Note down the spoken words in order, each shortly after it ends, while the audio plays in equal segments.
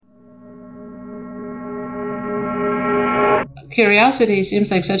curiosity seems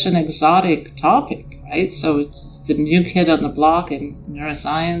like such an exotic topic, right? So it's the new kid on the block in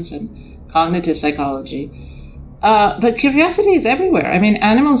neuroscience and cognitive psychology. But curiosity is everywhere. I mean,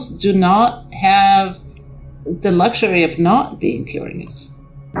 animals do not have the luxury of not being curious.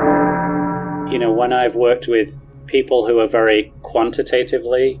 When I've worked with people who are very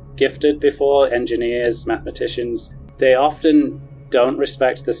quantitatively gifted before, engineers, mathematicians, they often don't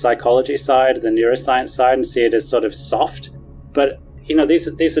respect the psychology side, the neuroscience side, and see it as sort of soft. But,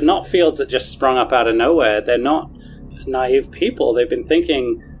 these are not fields that just sprung up out of nowhere. They're not naive people. They've been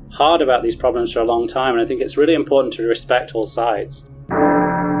thinking hard about these problems for a long time, and I think it's really important to respect all sides.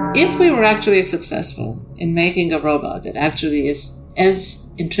 If we were actually successful in making a robot that actually is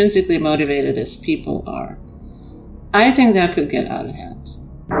as intrinsically motivated as people are, I think that could get out of hand.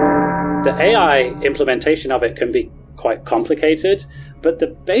 The AI implementation of it can be quite complicated, but the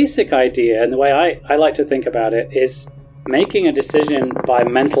basic idea, and the way I like to think about it, is making a decision by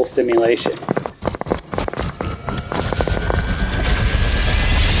mental simulation.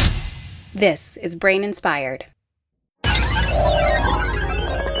 This is Brain Inspired.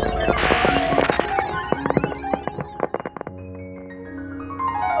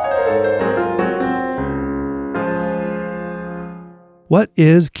 What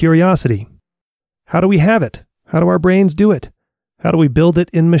is curiosity? How do we have it? How do our brains do it? How do we build it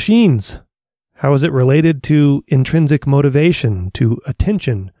in machines? How is it related to intrinsic motivation, to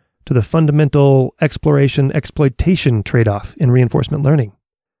attention, to the fundamental exploration-exploitation trade-off in reinforcement learning?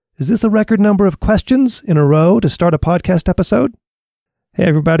 Is this a record number of questions in a row to start a podcast episode? Hey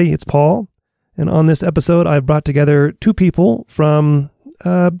everybody, it's Paul. And on this episode, I've brought together two people from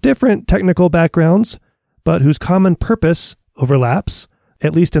different technical backgrounds, but whose common purpose overlaps,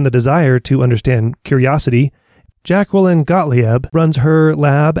 at least in the desire to understand curiosity. Jacqueline Gottlieb runs her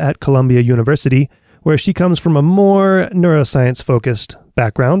lab at Columbia University, where she comes from a more neuroscience-focused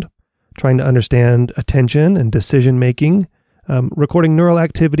background, trying to understand attention and decision-making, recording neural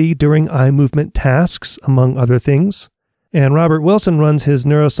activity during eye movement tasks, among other things. And Robert Wilson runs his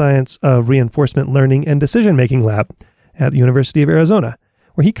Neuroscience of Reinforcement Learning and Decision-Making lab at the University of Arizona,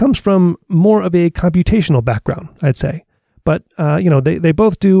 where he comes from more of a computational background, I'd say. But, they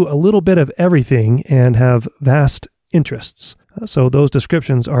both do a little bit of everything and have vast interests. So those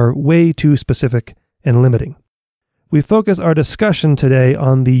descriptions are way too specific and limiting. We focus our discussion today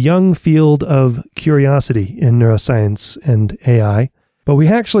on the young field of curiosity in neuroscience and AI, but we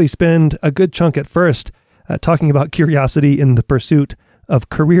actually spend a good chunk at first talking about curiosity in the pursuit of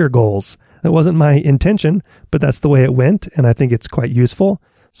career goals. That wasn't my intention, but that's the way it went, and I think it's quite useful.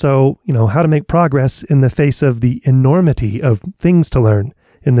 So, how to make progress in the face of the enormity of things to learn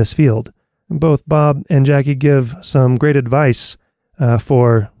in this field. Both Bob and Jackie give some great advice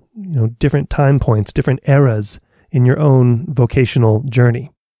for, different time points, different eras in your own vocational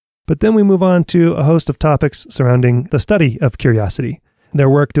journey. But then we move on to a host of topics surrounding the study of curiosity. Their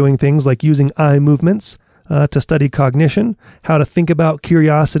work doing things like using eye movements to study cognition, how to think about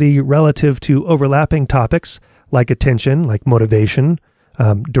curiosity relative to overlapping topics like attention, like motivation,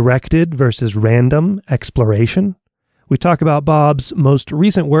 directed versus random exploration. We talk about Bob's most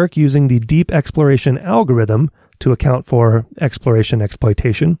recent work using the deep exploration algorithm to account for exploration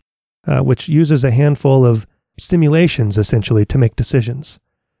exploitation, which uses a handful of simulations essentially to make decisions.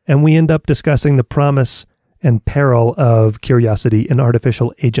 And we end up discussing the promise and peril of curiosity in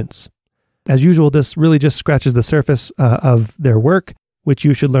artificial agents. As usual, this really just scratches the surface of their work, which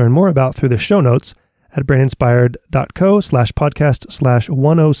you should learn more about through the show notes at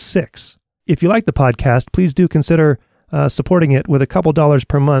braininspired.co/podcast/106. If you like the podcast, please do consider supporting it with a couple dollars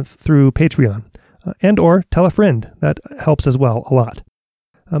per month through Patreon, and or tell a friend. That helps as well a lot.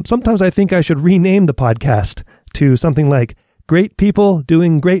 Sometimes I think I should rename the podcast to something like Great People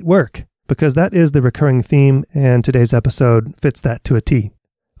Doing Great Work, because that is the recurring theme, and today's episode fits that to a T.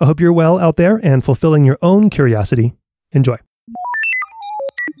 I hope you're well out there and fulfilling your own curiosity. Enjoy.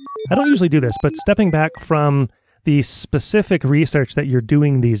 I don't usually do this, but stepping back from the specific research that you're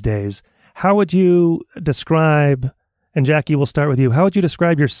doing these days, how would you describe, and Jackie, we'll start with you, how would you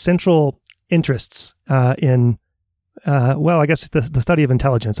describe your central interests in, I guess the study of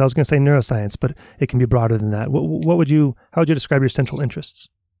intelligence? I was going to say neuroscience, but it can be broader than that. How would you describe your central interests?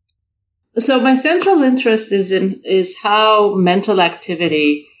 So my central interest is how mental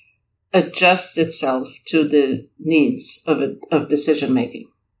activity adjusts itself to the needs of decision making.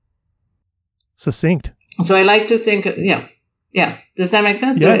 Succinct. So I like to think, yeah. Does that make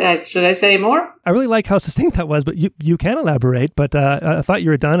sense? Yeah. Should I say more? I really like how succinct that was, but you can elaborate, but I thought you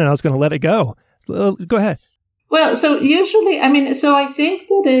were done and I was going to let it go. Go ahead. Well, so usually, I think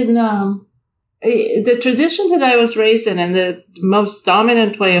that The tradition that I was raised in, and the most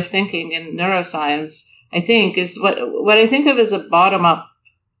dominant way of thinking in neuroscience, I think, is what I think of as a bottom-up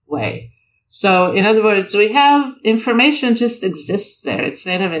way. So, in other words, we have information just exists there. It's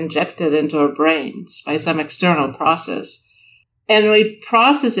kind of injected into our brains by some external process. And we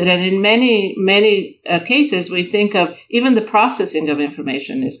process it. And in many, many cases, we think of even the processing of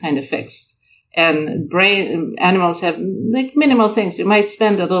information is kind of fixed. And animals have like minimal things. You might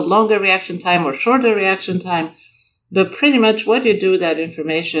spend a little longer reaction time or shorter reaction time, but pretty much what you do with that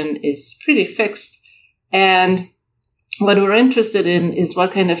information is pretty fixed. And what we're interested in is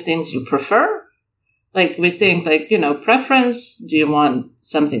what kind of things you prefer. Like we think preference. Do you want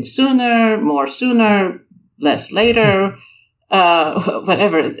something sooner, more sooner, less later?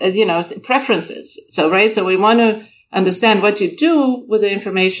 Whatever, preferences. So, right. So we want to understand what you do with the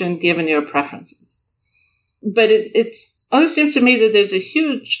information given your preferences. But it always seems to me that there's a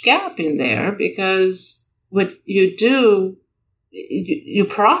huge gap in there because what you do, you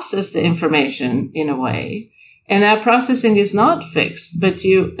process the information in a way, and that processing is not fixed, but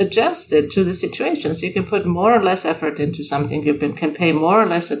you adjust it to the situation. So you can put more or less effort into something. You can pay more or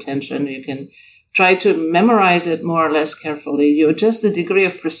less attention. You can try to memorize it more or less carefully. You adjust the degree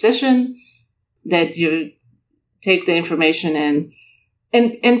of precision that you take the information in.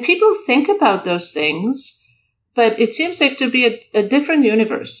 And people think about those things, but it seems like to be a different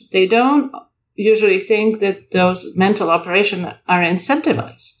universe. They don't usually think that those mental operations are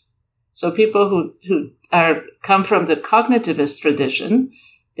incentivized. So people who come from the cognitivist tradition,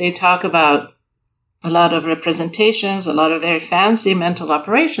 they talk about a lot of representations, a lot of very fancy mental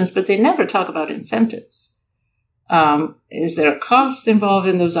operations, but they never talk about incentives. Is there a cost involved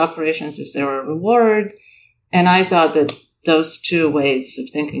in those operations? Is there a reward? And I thought that those two ways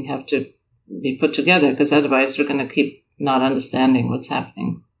of thinking have to be put together because otherwise we're going to keep not understanding what's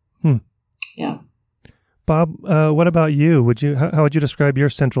happening. Yeah. Bob, what about you? How would you describe your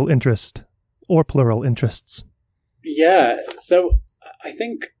central interest or plural interests? Yeah. So I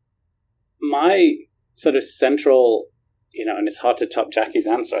think my sort of central, and it's hard to top Jackie's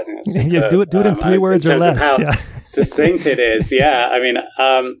answer. I think that's yeah, do it in 3 words or less. How succinct it is. Yeah. I mean,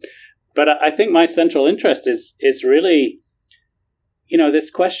 but I think my central interest is really, this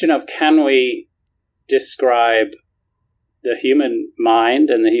question of can we describe the human mind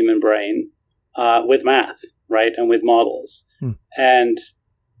and the human brain with math, right, and with models, and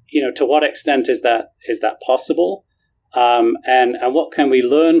to what extent is that possible, and what can we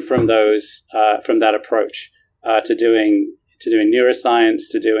learn from those from that approach to doing neuroscience,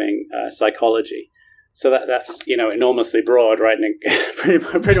 to doing psychology. So that's enormously broad, right? And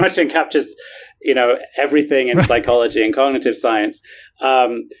it pretty much encaptures everything in psychology and cognitive science.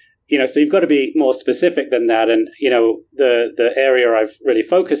 So you've got to be more specific than that. And the area I've really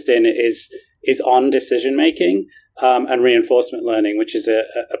focused in is on decision making and reinforcement learning, which is a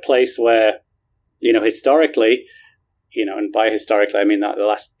place where historically, and by historically I mean that the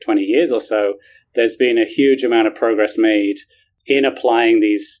last 20 years or so, there's been a huge amount of progress made in applying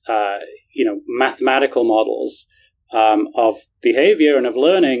these mathematical models of behavior and of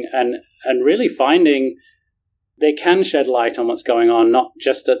learning, and really finding they can shed light on what's going on, not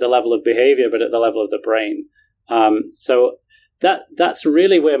just at the level of behavior, but at the level of the brain. So that's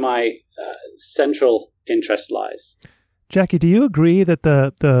really where my central interest lies. Jackie, do you agree that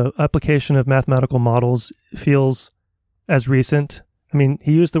the application of mathematical models feels as recent? I mean,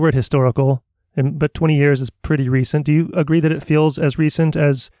 he used the word historical, but 20 years is pretty recent. Do you agree that it feels as recent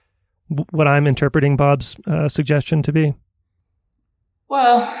as what I'm interpreting Bob's suggestion to be?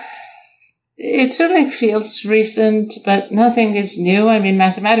 Well, it certainly feels recent, but nothing is new. I mean,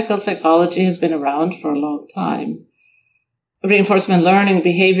 mathematical psychology has been around for a long time. Reinforcement learning,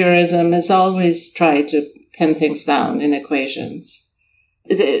 behaviorism has always tried to pin things down in equations.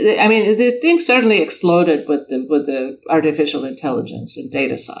 I mean, the thing certainly exploded with the artificial intelligence and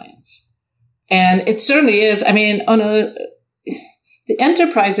data science. And it certainly is, I mean, the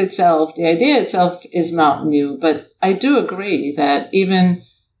enterprise itself, the idea itself is not new, but I do agree that even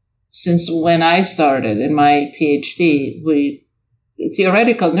since when I started in my PhD,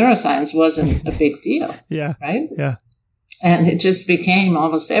 theoretical neuroscience wasn't a big deal. Yeah. Right? Yeah. And it just became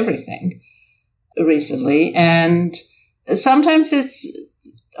almost everything recently. And sometimes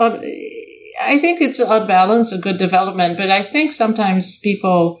I think it's on balance a good development, but I think sometimes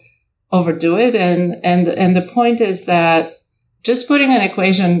people overdo it. And the point is that just putting an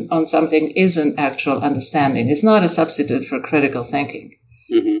equation on something isn't actual understanding. It's not a substitute for critical thinking.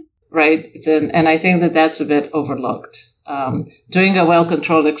 Mm-hmm. Right? And I think that that's a bit overlooked. Doing a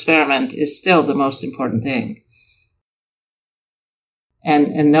well-controlled experiment is still the most important thing.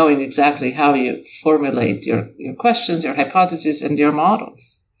 and knowing exactly how you formulate your questions, your hypotheses, and your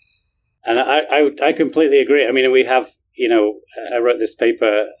models. And I completely agree. I mean, we have, I wrote this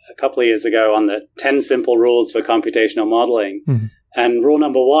paper a couple of years ago on the 10 simple rules for computational modeling. Mm-hmm. And rule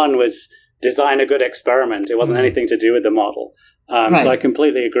number 1 was design a good experiment. It wasn't anything to do with the model. Right. So I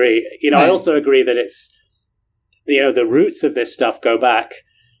completely agree. Right. I also agree that it's, the roots of this stuff go back.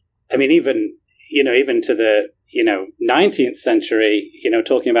 I mean, even to the, 19th century,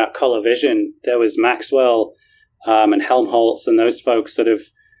 talking about color vision, there was Maxwell and Helmholtz and those folks sort of,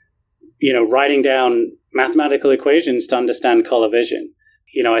 writing down mathematical equations to understand color vision.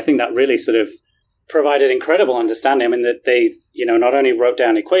 I think that really sort of provided incredible understanding. I mean, that they, not only wrote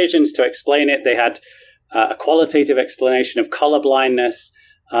down equations to explain it, they had a qualitative explanation of color blindness.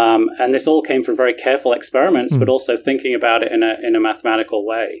 And this all came from very careful experiments, but also thinking about it in a mathematical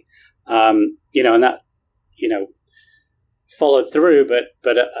way. And that, followed through.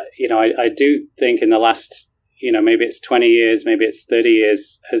 But I do think in the last, maybe it's 20 years, maybe it's 30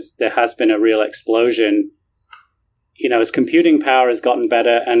 years, there has been a real explosion, as computing power has gotten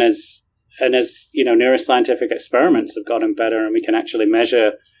better and as neuroscientific experiments have gotten better, and we can actually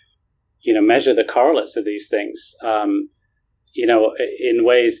measure the correlates of these things, in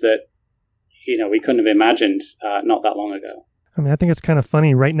ways that, we couldn't have imagined not that long ago. I mean, I think it's kind of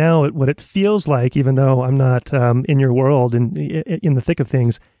funny right now what it feels like, even though I'm not in your world and in the thick of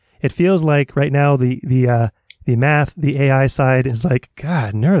things. It feels like right now the math, the AI side is like,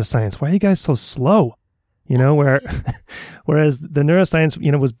 God, neuroscience, why are you guys so slow? Whereas the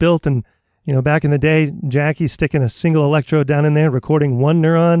neuroscience, was built and, back in the day, Jackie's sticking a single electrode down in there, recording one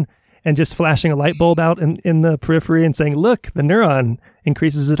neuron and just flashing a light bulb out in the periphery and saying, look, the neuron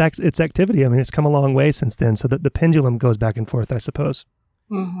increases its activity. I mean, it's come a long way since then, so that the pendulum goes back and forth, I suppose.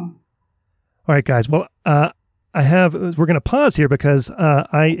 Mm-hmm. All right, guys. Well, we're going to pause here because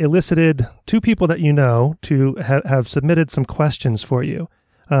I elicited 2 people that to have submitted some questions for you.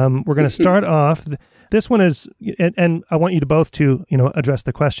 We're going to start off. This one is, and I want you to both to, address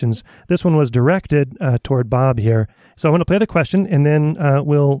the questions. This one was directed toward Bob here. So I want to play the question, and then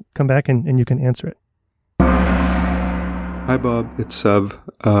we'll come back and you can answer it. Hi, Bob. It's Sev.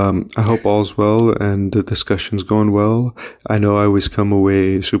 I hope all's well and the discussion's going well. I know I always come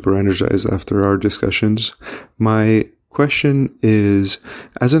away super energized after our discussions. My question is,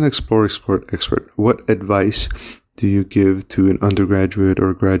 as an Explore expert, what advice do you give to an undergraduate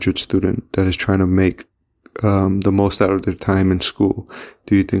or graduate student that is trying to make the most out of their time in school?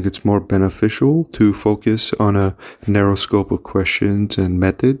 Do you think it's more beneficial to focus on a narrow scope of questions and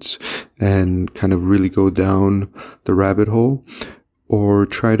methods and kind of really go down the rabbit hole, or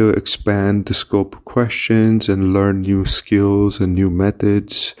try to expand the scope of questions and learn new skills and new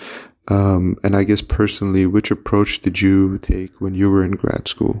methods? And I guess personally, which approach did you take when you were in grad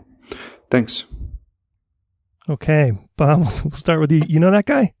school? Thanks. Okay, Bob, we'll start with you. You know that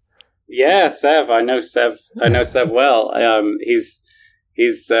guy? Yeah, Sev. I know Sev well.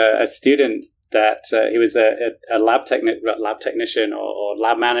 He's a student that he was a lab technician or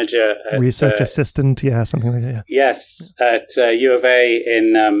lab manager, research assistant, something like that. Yeah. Yes, at U of A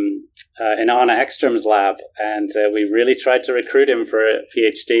in Arne Ekström's lab, and we really tried to recruit him for a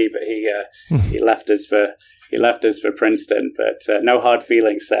PhD, but he left us for Princeton. But no hard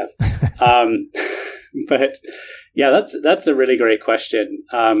feelings, Sev. But yeah, that's a really great question.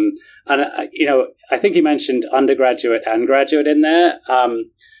 And I think you mentioned undergraduate and graduate in there.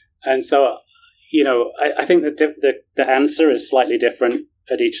 And so, I think that the answer is slightly different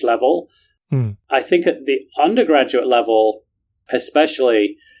at each level. I think at the undergraduate level,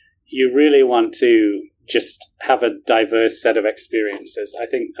 especially, you really want to just have a diverse set of experiences. I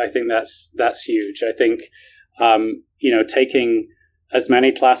think that's huge. I think, taking as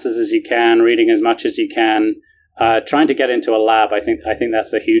many classes as you can, reading as much as you can, trying to get into a lab. I think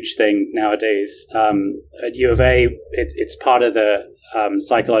that's a huge thing nowadays. At U of A, it's part of the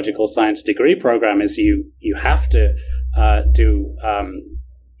psychological science degree program. Is you have to do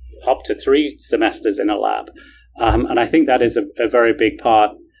up to 3 semesters in a lab, and I think that is a very big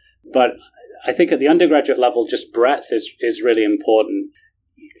part. But I think at the undergraduate level, just breadth is really important.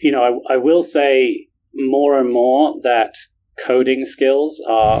 I will say more and more that coding skills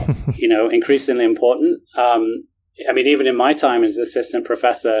are, increasingly important. Even in my time as assistant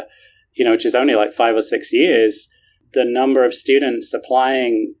professor, which is only like 5 or 6 years, the number of students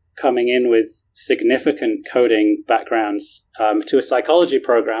coming in with significant coding backgrounds to a psychology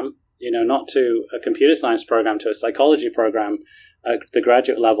program, not to a computer science program, to a psychology program at the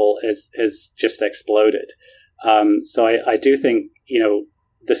graduate level has just exploded. So I do think,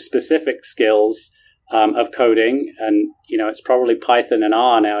 the specific skills of coding, and it's probably Python and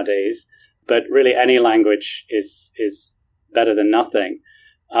R nowadays. But really, any language is better than nothing.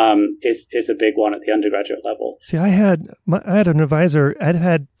 Is a big one at the undergraduate level. See, I had an advisor. I'd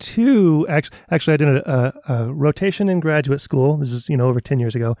had two. Actually, I did a rotation in graduate school. This is over 10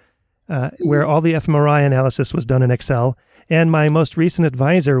 years ago, where all the fMRI analysis was done in Excel. And my most recent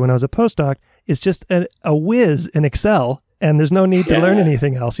advisor, when I was a postdoc, is just a whiz in Excel. And there's no need to learn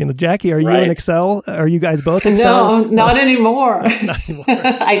anything else. Jackie, are you in Excel? Are you guys both Excel? No, not anymore. Not anymore.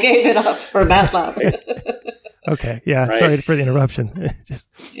 I gave it up for MATLAB. Okay. Yeah. Right. Sorry for the interruption.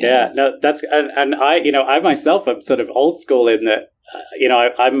 No, that's, and I myself am sort of old school in that,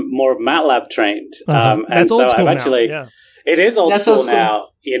 I'm more MATLAB trained. That's and old so school I've actually, now. Yeah. It is old school now.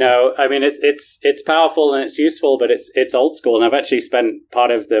 I mean, it's powerful and it's useful, but it's old school. And I've actually spent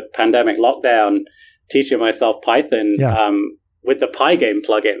part of the pandemic lockdown teaching myself Python with the Pygame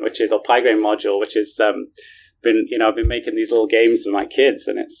plugin, which is a Pygame module, which has been, I've been making these little games for my kids,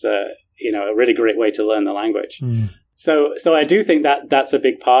 and it's a really great way to learn the language. So I do think that that's a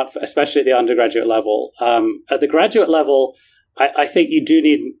big part, especially at the undergraduate level. At the graduate level, I think you do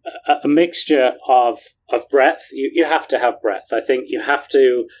need a mixture of breadth. You have to have breadth. I think you have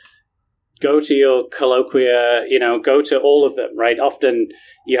to go to your colloquia, go to all of them, right? Often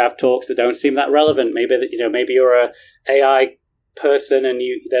you have talks that don't seem that relevant. Maybe you're a AI person and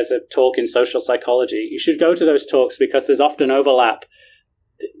there's a talk in social psychology. You should go to those talks because there's often overlap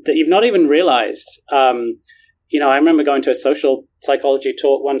that you've not even realized. I remember going to a social psychology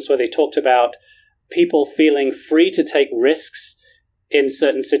talk once where they talked about people feeling free to take risks in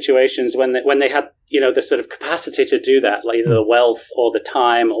certain situations when they had, the sort of capacity to do that, like either the wealth or the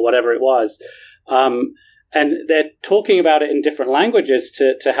time or whatever it was. And they're talking about it in different languages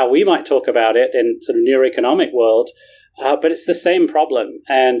to how we might talk about it in sort of neuroeconomic world. But it's the same problem.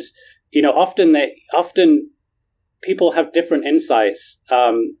 And, often people have different insights,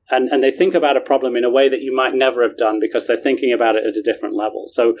 and they think about a problem in a way that you might never have done because they're thinking about it at a different level.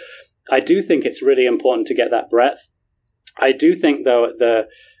 So I do think it's really important to get that breadth. I do think, though, at the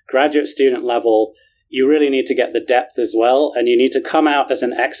graduate student level, you really need to get the depth as well, and you need to come out as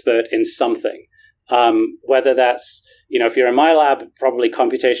an expert in something. Whether that's, if you're in my lab, probably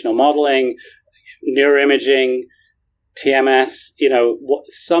computational modeling, neuroimaging, TMS,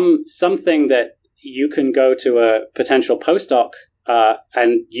 something that you can go to a potential postdoc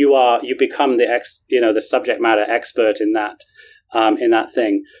and you become the subject matter expert in that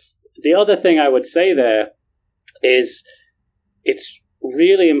thing. The other thing I would say there is it's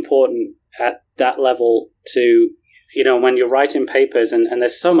really important at that level to, when you're writing papers and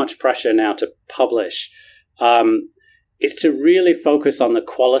there's so much pressure now to publish, is to really focus on the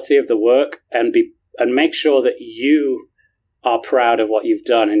quality of the work and make sure that you are proud of what you've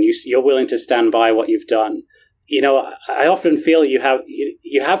done and you're willing to stand by what you've done. I often feel you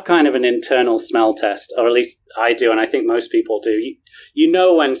have kind of an internal smell test, or at least I do, and I think most people do. You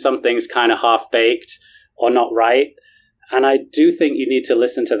know when something's kind of half-baked or not right, and I do think you need to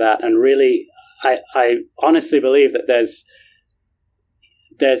listen to that. And really, I honestly believe that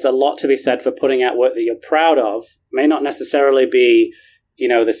there's a lot to be said for putting out work that you're proud of. May not necessarily be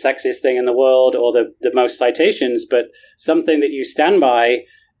the sexiest thing in the world or the most citations, but something that you stand by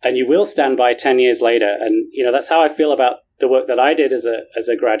and you will stand by 10 years later. And, that's how I feel about the work that I did as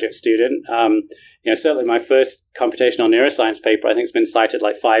a graduate student. Certainly my first computational neuroscience paper, I think, has been cited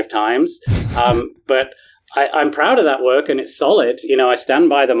like 5 times. But I'm proud of that work and it's solid. I stand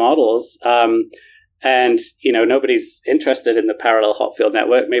by the models. And, nobody's interested in the parallel hot field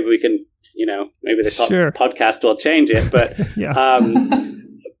network. Maybe we can, maybe this podcast will change it. But,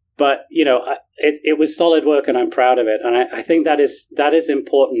 it was solid work and I'm proud of it. And I think that is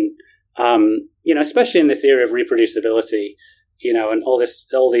important, especially in this area of reproducibility, and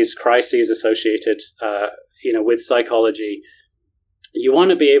all these crises associated, with psychology. You want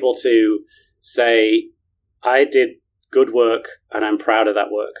to be able to say, I did good work and I'm proud of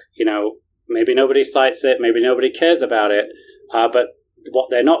that work. Maybe nobody cites it, maybe nobody cares about it, but what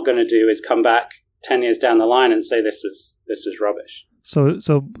they're not going to do is come back 10 years down the line and say this was rubbish. So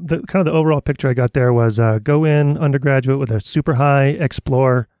the kind of the overall picture I got there was go in undergraduate with a super high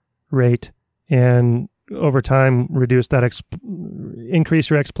explore rate, and over time reduce that increase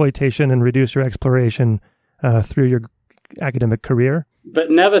your exploitation and reduce your exploration through your academic career.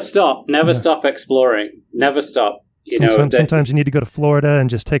 But never stop exploring. Never stop. Sometimes you need to go to Florida and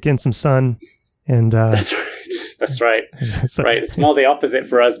just take in some sun. And that's right. That's right. So, right. It's more the opposite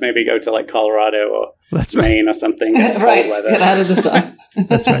for us. Maybe go to like Colorado or That's Maine or something. Right. Cold weather. Get out of the sun.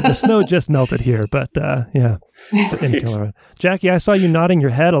 That's right. The snow just melted here, but yeah, so in Colorado. Jackie, I saw you nodding your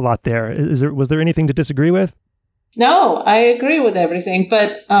head a lot there. Was there anything to disagree with? No, I agree with everything.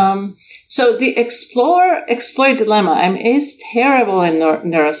 But so the exploit dilemma is terrible in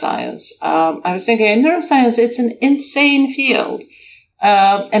neuroscience. I was thinking in neuroscience, it's an insane field.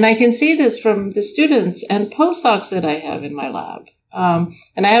 And I can see this from the students and postdocs that I have in my lab.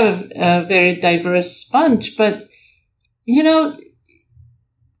 And I have a very diverse bunch, but,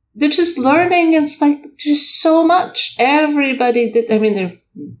 they're just learning. It's like just so much. Everybody there are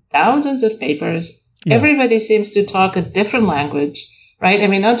thousands of papers. Yeah. Everybody seems to talk a different language, right?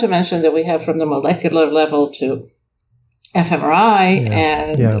 Not to mention that we have from the molecular level to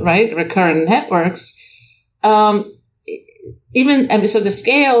fMRI right, recurrent networks. So the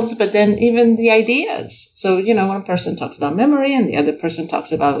scales, but then even the ideas. So, one person talks about memory and the other person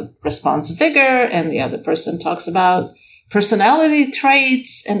talks about response vigor and the other person talks about personality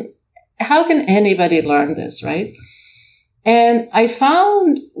traits. And how can anybody learn this, right? And I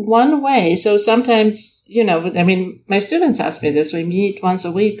found one way. So sometimes, my students ask me this. We meet once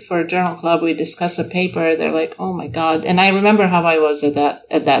a week for a journal club. We discuss a paper. They're like, oh my God. And I remember how I was at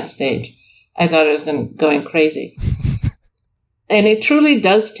that stage. I thought I was going crazy. And it truly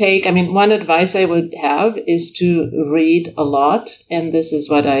does take, one advice I would have is to read a lot. And this is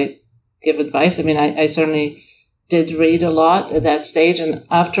what I give advice. I certainly did read a lot at that stage. And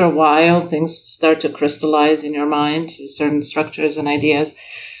after a while, things start to crystallize in your mind, certain structures and ideas.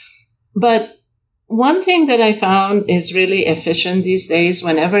 But one thing that I found is really efficient these days,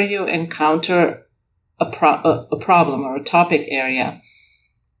 whenever you encounter a problem or a topic area,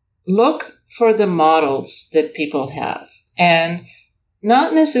 look for the models that people have. And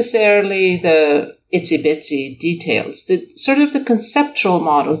not necessarily the itsy-bitsy details, the sort of the conceptual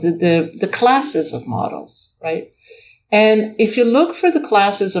models, the classes of models, right? And if you look for the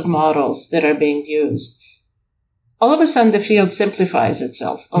classes of models that are being used, all of a sudden the field simplifies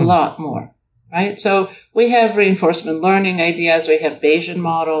itself a lot more, right? So we have reinforcement learning ideas, we have Bayesian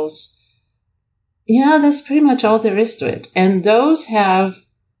models. Yeah, that's pretty much all there is to it. And those have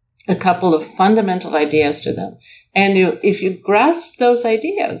a couple of fundamental ideas to them. And if you grasp those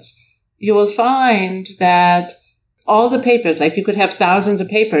ideas, you will find that all the papers, like you could have thousands of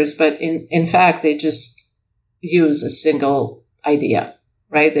papers, but in fact, they just use a single idea,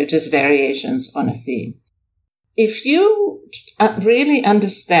 right? They're just variations on a theme. If you really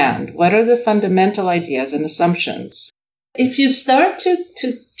understand what are the fundamental ideas and assumptions, if you start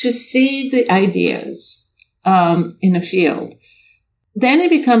to see the ideas in a field, then it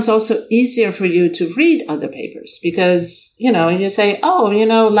becomes also easier for you to read other papers because, you say,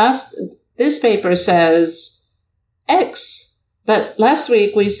 this paper says X, but last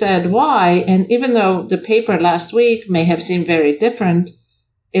week we said Y. And even though the paper last week may have seemed very different,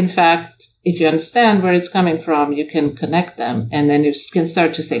 in fact, if you understand where it's coming from, you can connect them and then you can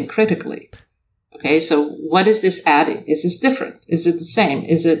start to think critically. Okay. So what is this adding? Is this different? Is it the same?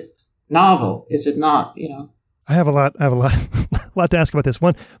 Is it novel? Is it not, I have a lot to ask about this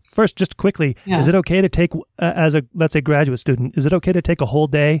one. First, just quickly, Is it okay to take, as a, let's say, graduate student, is it okay to take a whole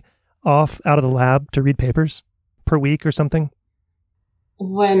day off out of the lab to read papers per week or something?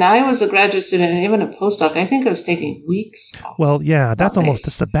 When I was a graduate student and even a postdoc, I think I was taking weeks off. Well, yeah, that's almost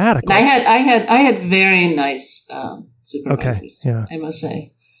a sabbatical. And I had very nice supervisors, I must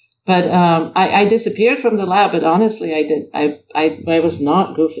say. But I disappeared from the lab, but honestly, I was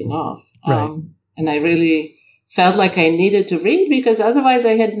not goofing off. Right. And I really felt like I needed to read because otherwise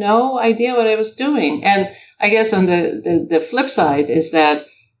I had no idea what I was doing. And I guess on the flip side is that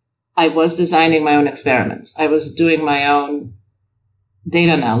I was designing my own experiments. I was doing my own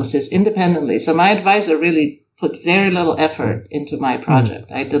data analysis independently. So my advisor really put very little effort into my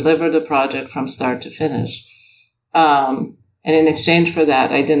project. I delivered the project from start to finish. And in exchange for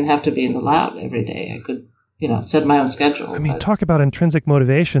that, I didn't have to be in the lab every day. I could, set my own schedule. Talk about intrinsic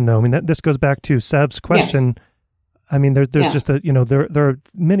motivation, though. This goes back to Sev's question. Yeah. There's just there are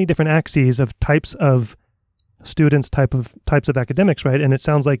many different axes of types of students, types of academics, right? And it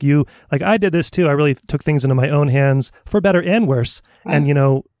sounds like I did this too. I really took things into my own hands for better and worse, and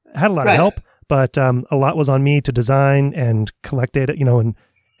had a lot of help, but a lot was on me to design and collect data,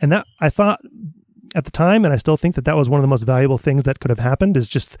 and that I thought at the time, and I still think that was one of the most valuable things that could have happened is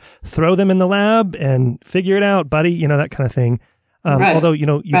just throw them in the lab and figure it out, buddy, that kind of thing. Although you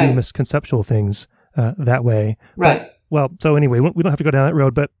do misconceptual things that way, right? So anyway, we don't have to go down that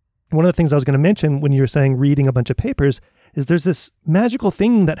road, but one of the things I was going to mention when you were saying reading a bunch of papers is there's this magical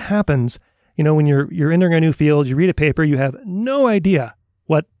thing that happens. when you're entering a new field, you read a paper, you have no idea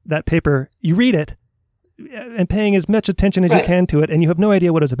what that paper, you read it and paying as much attention as you can to it, and you have no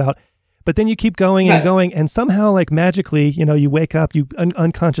idea what it's about. But then you keep going and going, and somehow, like magically, you wake up, you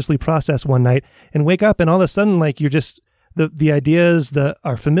unconsciously process one night and wake up, and all of a sudden, like you're just, the ideas that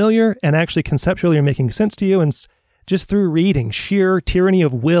are familiar and actually conceptually are making sense to you, and just through reading, sheer tyranny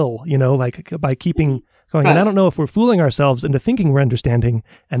of will, like by keeping going. And I don't know if we're fooling ourselves into thinking we're understanding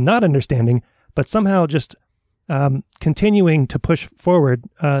and not understanding, but somehow just continuing to push forward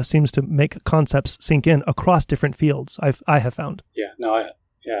seems to make concepts sink in across different fields. I have found.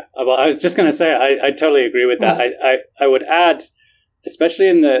 Well, I was just going to say I totally agree with that. I would add, especially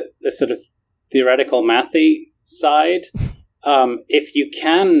in the sort of theoretical mathy side, if you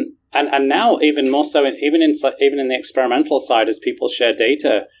can, and now even more so, even in the experimental side, as people share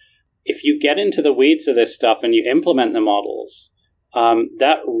data, if you get into the weeds of this stuff and you implement the models,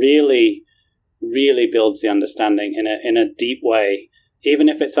 that really builds the understanding in a deep way. Even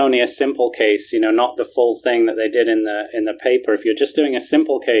if it's only a simple case, not the full thing that they did in the paper. If you're just doing a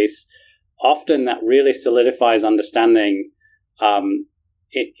simple case, often that really solidifies understanding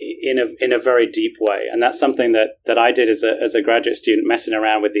in a very deep way. And that's something that I did as a graduate student, messing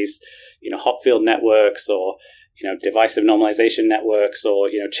around with these, Hopfield networks or divisive normalization networks or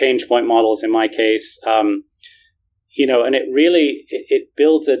change point models in my case. And it really it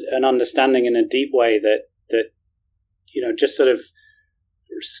builds an understanding in a deep way that just sort of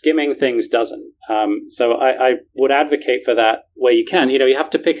skimming things doesn't. So I would advocate for that where you can. You have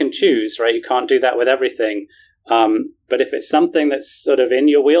to pick and choose, right? You can't do that with everything. But if it's something that's sort of in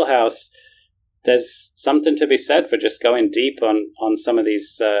your wheelhouse, there's something to be said for just going deep on some of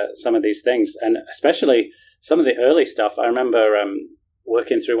these things, and especially some of the early stuff. I remember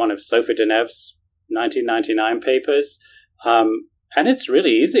working through one of Sophie Denev's 1999 papers, and it's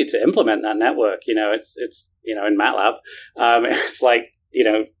really easy to implement that network. It's in MATLAB, it's like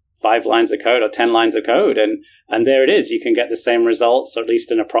 5 lines of code or 10 lines of code, and there it is. You can get the same results, or at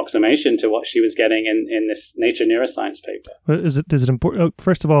least an approximation to what she was getting in this Nature Neuroscience paper. Well, is it important? Oh,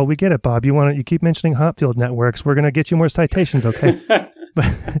 first of all, we get it, Bob. You keep mentioning Hopfield networks. We're going to get you more citations, okay?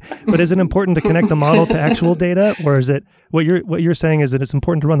 but is it important to connect the model to actual data, or is it what you're saying is that it's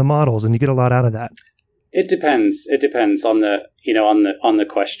important to run the models and you get a lot out of that? It depends. It depends on the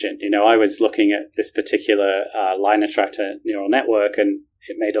question. I was looking at this particular line attractor neural network, and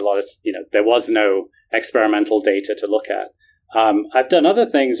it made a lot of, there was no experimental data to look at. I've done other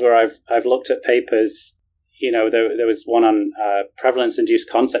things where I've looked at papers. There was one on prevalence-induced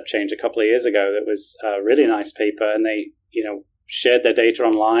concept change a couple of years ago that was a really nice paper, and they, shared their data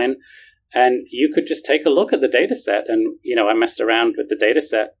online, and you could just take a look at the data set. And, I messed around with the data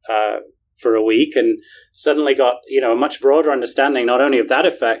set for a week and suddenly got, a much broader understanding, not only of that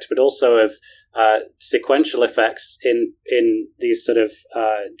effect, but also of sequential effects in these sort of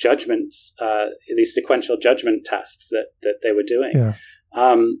judgments, these sequential judgment tasks that they were doing. Yeah.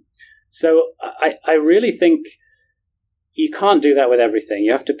 So I really think you can't do that with everything.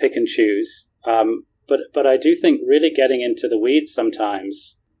 You have to pick and choose. But I do think really getting into the weeds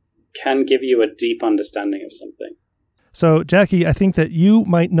sometimes can give you a deep understanding of something. So, Jackie, I think that you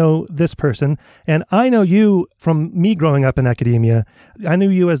might know this person, and I know you from me growing up in academia. I knew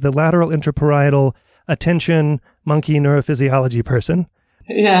you as the lateral intraparietal attention monkey neurophysiology person.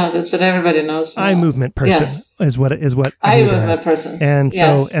 Yeah, that's what everybody knows. Eye movement person is what eye movement person. And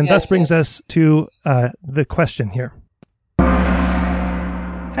thus brings us to the question here.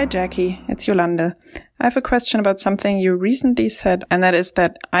 Hi, Jackie. It's Yolanda. I have a question about something you recently said, and that is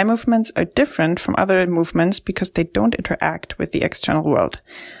that eye movements are different from other movements because they don't interact with the external world.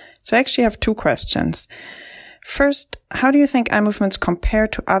 So I actually have 2 questions. First, how do you think eye movements compare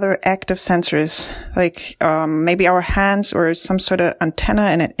to other active sensors, like maybe our hands or some sort of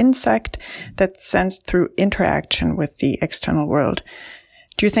antenna in an insect that's sensed through interaction with the external world?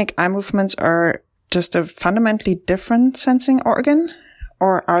 Do you think eye movements are just a fundamentally different sensing organ?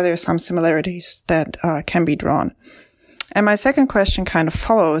 Or are there some similarities that can be drawn? And my second question kind of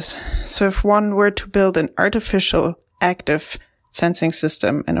follows. So if one were to build an artificial active sensing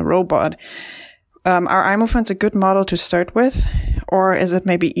system in a robot, are eye movements a good model to start with? Or is it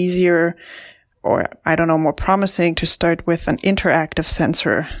maybe easier or, I don't know, more promising to start with an interactive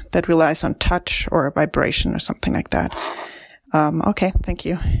sensor that relies on touch or vibration or something like that? Okay, thank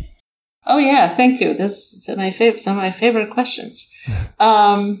you. Oh yeah, thank you. This is some of my favorite questions.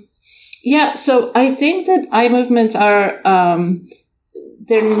 So I think that eye movements are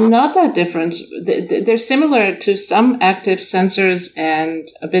they're not that different. They're similar to some active sensors and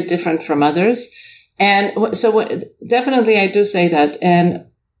a bit different from others. And so definitely I do say that. And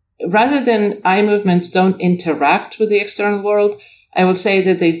rather than eye movements don't interact with the external world, I will say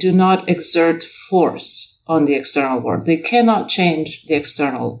that they do not exert force on the external world. They cannot change the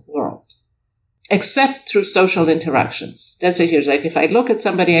external world, except through social interactions. That's a huge, like if I look at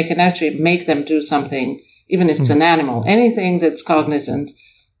somebody, I can actually make them do something, even if it's an animal, anything that's cognizant,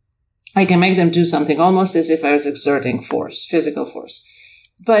 I can make them do something almost as if I was exerting force, physical force.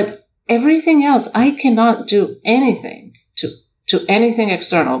 But everything else, I cannot do anything to anything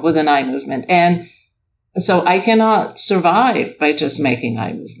external with an eye movement. And so I cannot survive by just making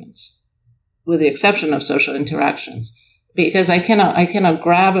eye movements, with the exception of social interactions, because I cannot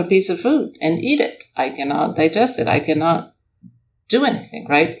grab a piece of food and eat it. I cannot digest it. I cannot do anything,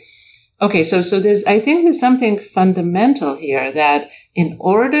 right? Okay, so I think there's something fundamental here that in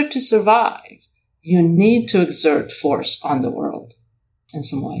order to survive, you need to exert force on the world in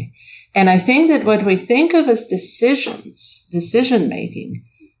some way. And I think that what we think of as decision making,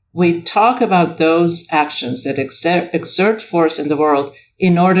 we talk about those actions that exert force in the world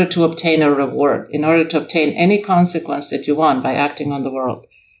in order to obtain a reward, in order to obtain any consequence that you want by acting on the world.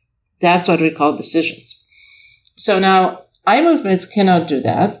 That's what we call decisions. So now, eye movements cannot do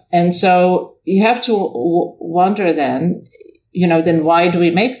that. And so you have to wonder then, then why do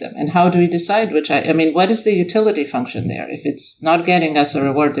we make them? And how do we decide what is the utility function there? If it's not getting us a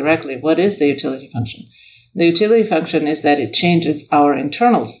reward directly, what is the utility function? The utility function is that it changes our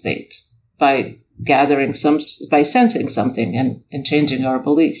internal state by sensing something and changing our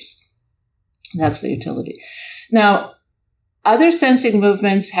beliefs. That's the utility. Now, other sensing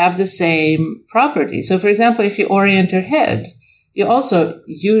movements have the same property. So, for example, if you orient your head, you also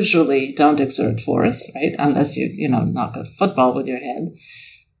usually don't exert force, right? Unless you knock a football with your head.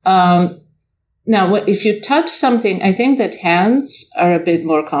 Now, if you touch something, I think that hands are a bit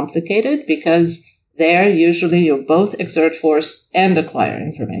more complicated because there usually you both exert force and acquire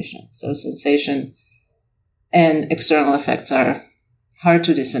information. So sensation and external effects are hard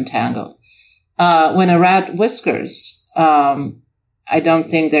to disentangle. When a rat whiskers, I don't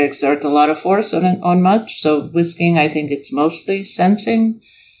think they exert a lot of force on much. So whisking, I think it's mostly sensing.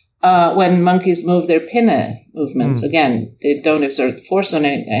 When monkeys move their pinna movements, again, they don't exert force on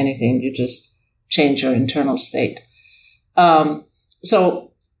anything. You just change your internal state.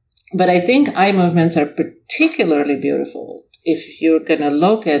 But I think eye movements are particularly beautiful if you're going to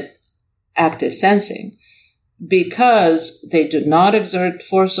look at active sensing, because they do not exert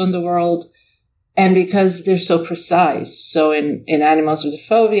force on the world, and because they're so precise. So in animals with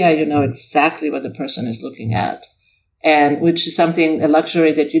phobia, you know exactly what the person is looking at, and which is a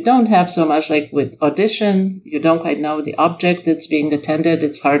luxury that you don't have so much. Like with audition, you don't quite know the object that's being attended.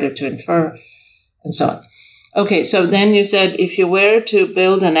 It's harder to infer, and so on. Okay, so then you said if you were to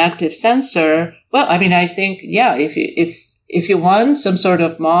build an active sensor, well, I think, yeah, if you want some sort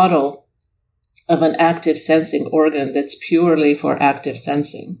of model of an active sensing organ that's purely for active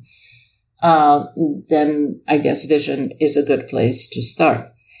sensing, then I guess vision is a good place to start.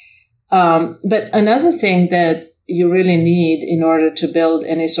 But another thing that you really need in order to build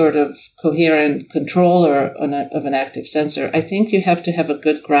any sort of coherent controller of an active sensor, I think you have to have a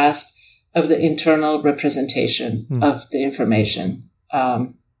good grasp of the internal representation of the information,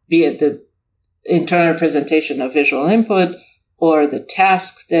 be it the internal representation of visual input or the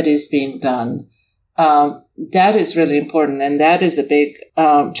task that is being done. That is really important, and that is a big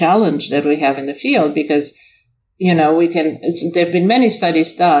challenge that we have in the field because, there have been many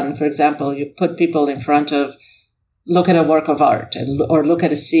studies done. For example, you put people in front of, look at a work of art or look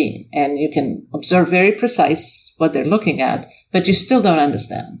at a scene, and you can observe very precise what they're looking at, but you still don't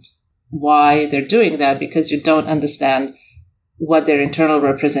understand why they're doing that because you don't understand what their internal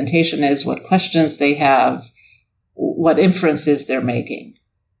representation is, what questions they have, what inferences they're making.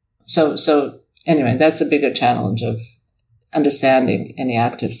 So anyway, that's a bigger challenge of understanding any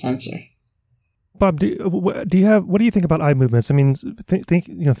active sensor. Bob, what do you think about eye movements? I mean,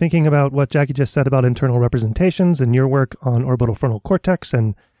 thinking about what Jackie just said about internal representations and your work on orbital frontal cortex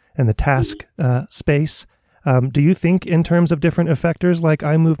and the task space. Do you think in terms of different effectors like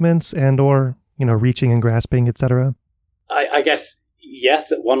eye movements and or reaching and grasping, etc.? I guess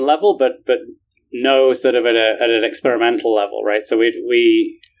yes at one level, but no sort of at an experimental level, right? So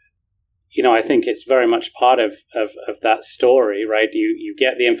we I think it's very much part of that story, right? You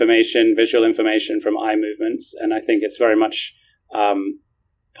get the information, visual information from eye movements, and I think it's very much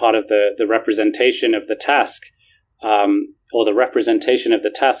part of the representation of the task. Or the representation of the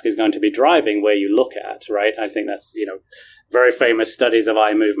task is going to be driving where you look at, right? I think that's, very famous studies of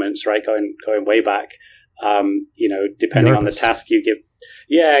eye movements, right? Going way back, depending on the task you give.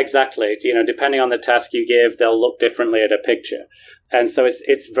 Yeah, exactly. Depending on the task you give, they'll look differently at a picture. And so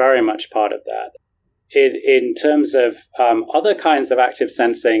it's very much part of that. In terms of other kinds of active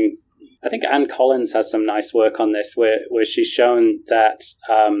sensing, I think Anne Collins has some nice work on this, where she's shown that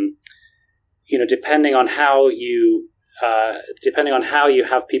depending on how you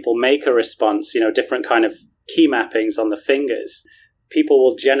have people make a response, different kind of key mappings on the fingers, people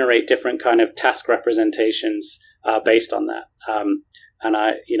will generate different kind of task representations based on that. And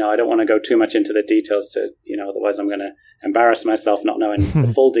I don't want to go too much into the details to, otherwise I'm going to embarrass myself not knowing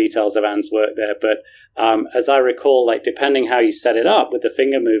the full details of Anne's work there. But as I recall, like depending how you set it up with the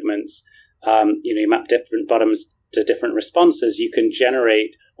finger movements, you map different bottoms to different responses, you can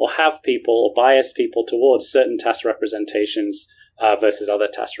generate or have people or bias people towards certain task representations versus other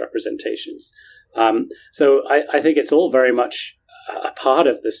task representations. So I think it's all very much a part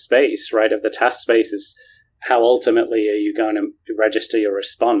of the space, right, of the task space is how ultimately are you going to register your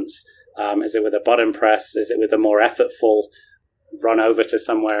response? Is it with a bottom press? Is it with a more effortful run over to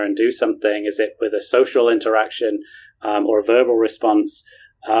somewhere and do something? Is it with a social interaction or a verbal response?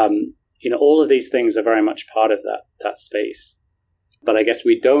 All of these things are very much part of that space. But I guess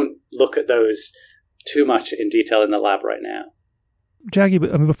we don't look at those too much in detail in the lab right now. Jackie,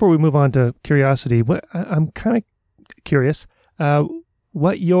 before we move on to curiosity, I'm kind of curious.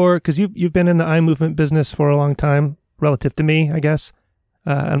 Because you've been in the eye movement business for a long time, relative to me, I guess.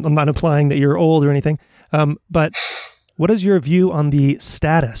 I'm not implying that you're old or anything. But what is your view on the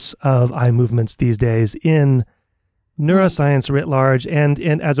status of eye movements these days in neuroscience writ large and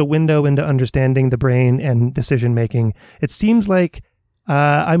as a window into understanding the brain and decision making? It seems like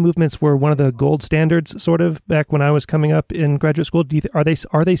eye movements were one of the gold standards, sort of, back when I was coming up in graduate school. Are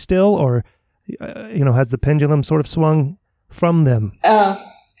they still, or has the pendulum sort of swung from them?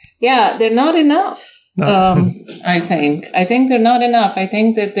 Yeah, they're not enough. I think they're not enough. I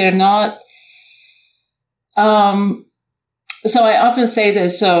think that they're not. So I often say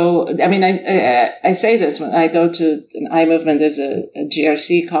this. So I say this when I go to an eye movement. There's a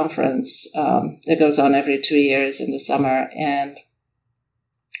GRC conference that goes on every 2 years in the summer, and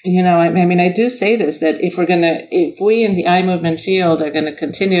I do say this, that if we in the eye movement field are going to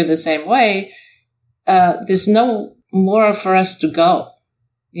continue the same way, there's no more for us to go.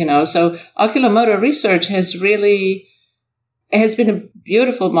 So oculomotor research has been a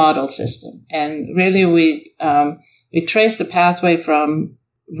beautiful model system. And really we trace the pathway from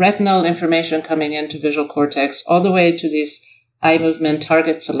retinal information coming into visual cortex all the way to these eye movement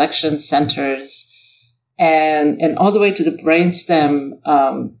target selection centers and all the way to the brainstem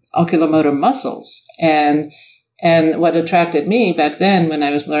oculomotor muscles. And what attracted me back then when I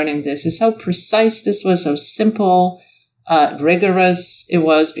was learning this is how precise this was, how simple, rigorous it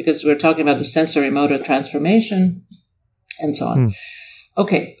was, because we're talking about the sensory motor transformation and so on.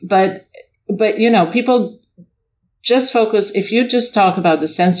 Okay. But, people just focus, if you just talk about the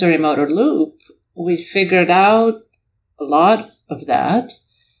sensory motor loop, we figured out a lot of that.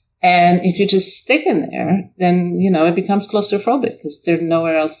 And if you just stick in there, then, it becomes claustrophobic because there's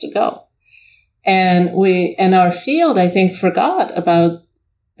nowhere else to go. And our field, I think, forgot about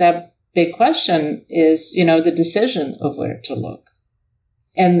that big question is, the decision of where to look.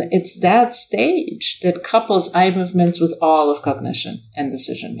 And it's that stage that couples eye movements with all of cognition and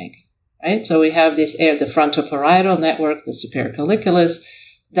decision making, right? So we have the frontoparietal network, the superior colliculus,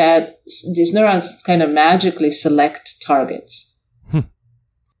 that these neurons kind of magically select targets.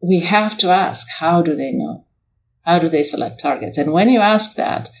 We have to ask, how do they know? How do they select targets? And when you ask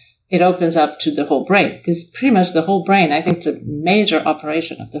that, it opens up to the whole brain, because pretty much the whole brain, I think it's a major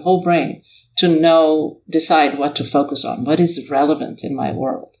operation of the whole brain to decide what to focus on, what is relevant in my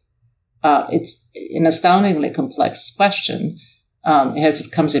world. It's an astoundingly complex question.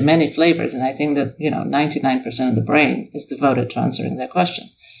 It comes in many flavors, and I think that, 99% of the brain is devoted to answering that question.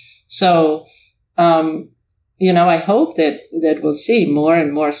 So, I hope that we'll see more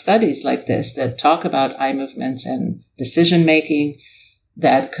and more studies like this that talk about eye movements and decision making,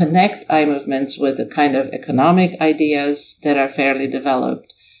 that connect eye movements with the kind of economic ideas that are fairly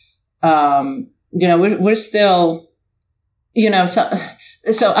developed. We're still,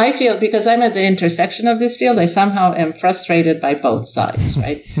 so I feel, because I'm at the intersection of this field, I somehow am frustrated by both sides,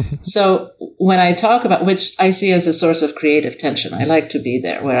 right? So when I talk about, which I see as a source of creative tension, I like to be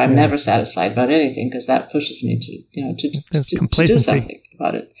there where I'm never satisfied about anything, because that pushes me to do something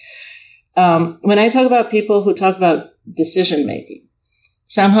about it. When I talk about people who talk about decision making,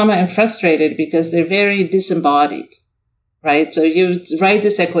 somehow I'm frustrated because they're very disembodied, right? So you write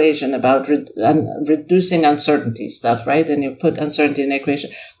this equation about reducing uncertainty stuff, right? And you put uncertainty in the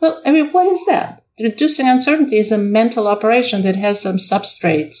equation. Well, what is that? Reducing uncertainty is a mental operation that has some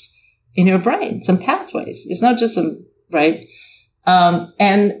substrates in your brain, some pathways. It's not just right?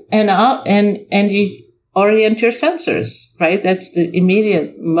 And you orient your sensors, right? That's the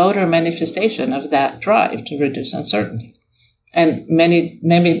immediate motor manifestation of that drive to reduce uncertainty. And many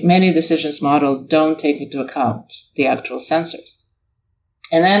decisions model don't take into account the actual sensors.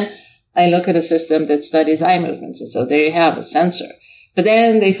 And then I look at a system that studies eye movements. And so there you have a sensor. But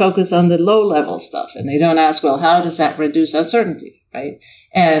then they focus on the low-level stuff, and they don't ask, well, how does that reduce uncertainty, right?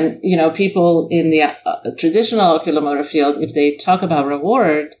 And, people in the traditional oculomotor field, if they talk about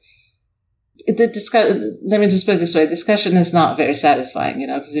reward, let me just put it this way, discussion is not very satisfying,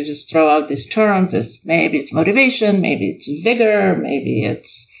 because they just throw out these terms as maybe it's motivation, maybe it's vigor, maybe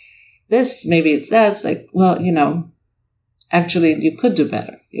it's this, maybe it's that. It's like, well, actually you could do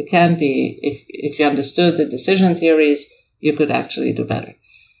better. You can be, if you understood the decision theories, you could actually do better.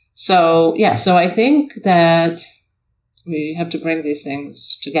 So I think that we have to bring these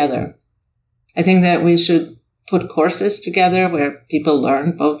things together. I think that we should put courses together where people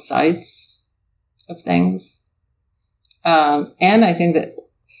learn both sides of things. And I think that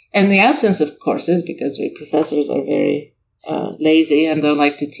in the absence of courses, because we professors are very lazy and don't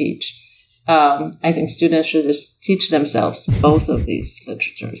like to teach, I think students should just teach themselves both of these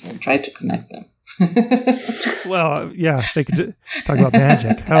literatures and try to connect them. Well, yeah, they could talk about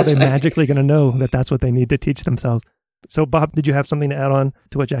magic. How are they magically going to know that that's what they need to teach themselves? So, Bob, did you have something to add on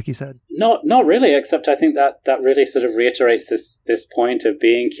to what Jackie said? Not really, except I think that really sort of reiterates this point of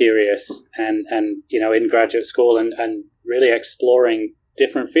being curious and in graduate school and really exploring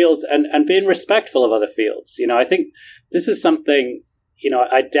different fields and being respectful of other fields. I think this is something,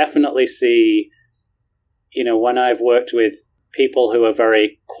 I definitely see, when I've worked with people who are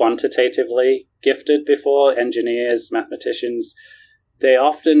very quantitatively gifted before, engineers, mathematicians, they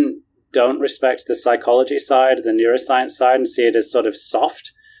often don't respect the psychology side, the neuroscience side, and see it as sort of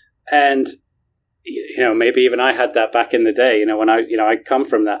soft. And, maybe even I had that back in the day, when I come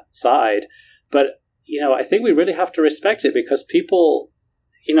from that side. But, I think we really have to respect it because people,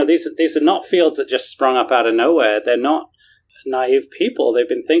 these are not fields that just sprung up out of nowhere. They're not naive people. They've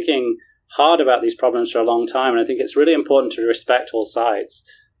been thinking hard about these problems for a long time. And I think it's really important to respect all sides.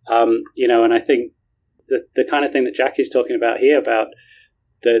 And I think the kind of thing that Jackie's talking about here about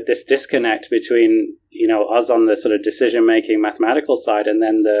this disconnect between, us on the sort of decision-making mathematical side and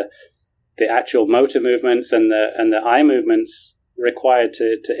then the actual motor movements and the eye movements required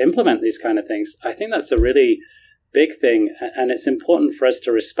to implement these kind of things. I think that's a really big thing. And it's important for us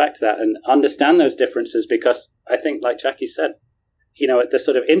to respect that and understand those differences because I think, like Jackie said, at the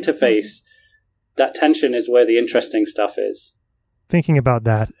sort of interface, that tension is where the interesting stuff is. Thinking about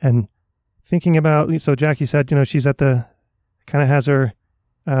that and thinking about, so Jackie said, she's at the, kind of has her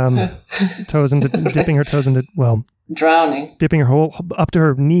toes into, dipping her toes into, drowning, dipping her whole up to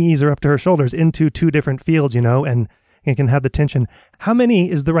her knees or up to her shoulders into two different fields, and can have the tension. How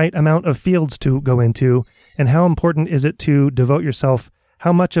many is the right amount of fields to go into, and how important is it to devote yourself?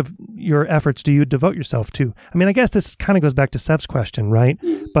 How much of your efforts do you devote yourself to? I mean, I guess this kind of goes back to Sev's question, right?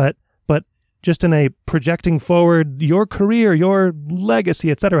 But just in a projecting forward, your career, your legacy,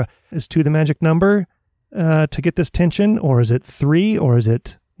 etc., is 2 the magic number to get this tension, or is it 3, or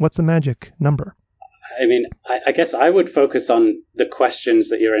what's the magic number? I mean, I guess I would focus on the questions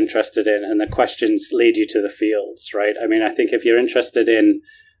that you're interested in, and the questions lead you to the fields, right? I mean, I think if you're interested in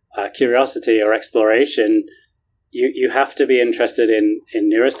curiosity or exploration, you have to be interested in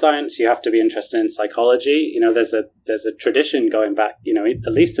neuroscience. You have to be interested in psychology. There's a tradition going back,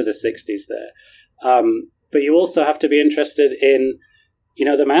 at least to the 60s there. But you also have to be interested in,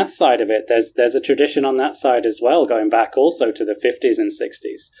 the math side of it. There's a tradition on that side as well, going back also to the 50s and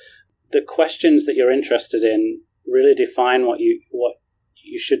 60s. The questions that you're interested in really define what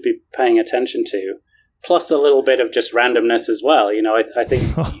you should be paying attention to, plus a little bit of just randomness as well. I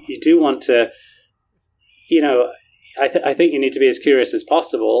think you do want to, I think you need to be as curious as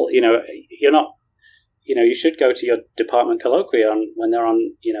possible. You're not, you should go to your department colloquia when they're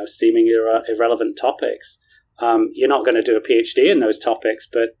on, seemingly irrelevant topics. You're not going to do a PhD in those topics,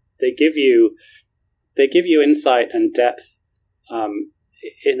 but they give you insight and depth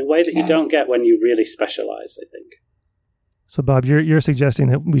in a way that you don't get when you really specialize, I think. So, Bob, you're suggesting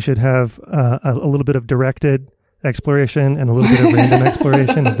that we should have a little bit of directed exploration and a little bit of random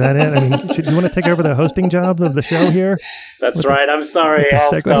exploration. Is that it? I mean, do you want to take over the hosting job of the show here? That's right. I'm sorry.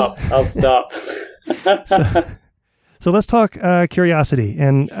 I'll stop. So let's talk curiosity.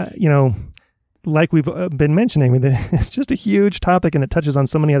 And, like we've been mentioning, it's just a huge topic and it touches on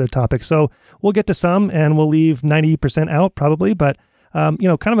so many other topics. So we'll get to some and we'll leave 90% out probably. But,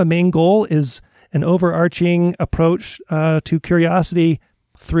 kind of a main goal is an overarching approach to curiosity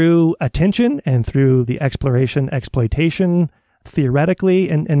through attention and through the exploration, exploitation theoretically,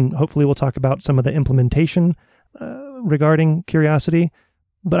 and hopefully we'll talk about some of the implementation regarding curiosity.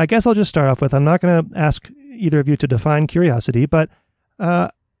 But I guess I'll just start off with, I'm not going to ask either of you to define curiosity, but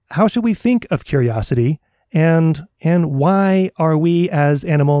how should we think of curiosity, and why are we as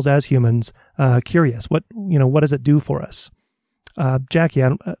animals, as humans, curious? What does it do for us? Jackie,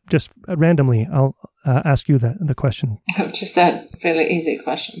 just randomly, I'll ask you the question. Just that really easy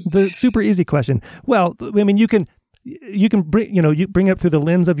question. The super easy question. Well, I mean, you can bring you bring it through the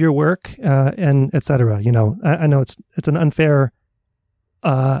lens of your work and et cetera. I know it's an unfair,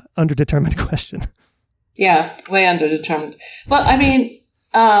 underdetermined question. Yeah, way underdetermined. Well, I mean,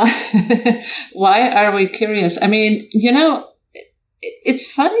 why are we curious? I mean, it's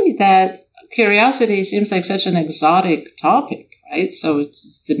funny that curiosity seems like such an exotic topic, right? So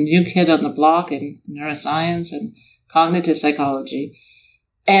it's the new kid on the block in neuroscience and cognitive psychology.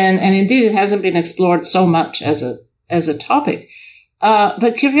 And indeed, it hasn't been explored so much as a topic.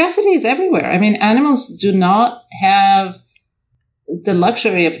 But curiosity is everywhere. I mean, animals do not have the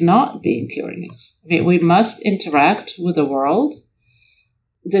luxury of not being curious. I mean, we must interact with the world.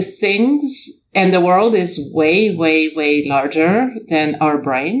 The things and the world is way, way, way larger than our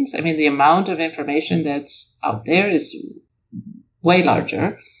brains. I mean, the amount of information that's out there is way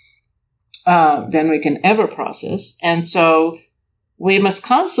larger than we can ever process. And so we must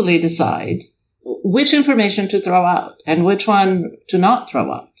constantly decide which information to throw out and which one to not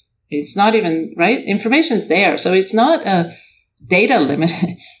throw out. It's not even, right? Information is there. So it's not a data limit.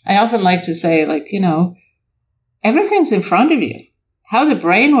 I often like to say, everything's in front of you. How the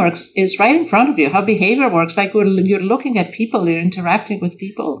brain works is right in front of you. How behavior works, you're looking at people, you're interacting with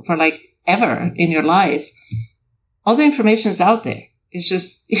people for ever in your life. All the information is out there. It's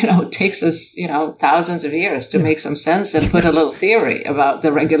just, it takes us, thousands of years to make some sense and put a little theory about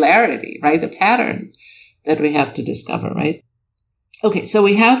the regularity, right? The pattern that we have to discover, right? Okay, so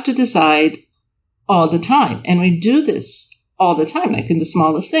we have to decide all the time. And we do this all the time, in the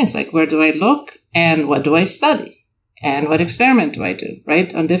smallest things, where do I look and what do I study? And what experiment do I do,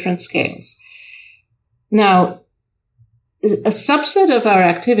 right? On different scales. Now, a subset of our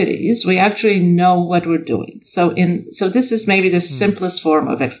activities, we actually know what we're doing. So this is maybe the simplest form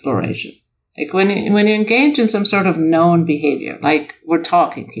of exploration. When you engage in some sort of known behavior, like we're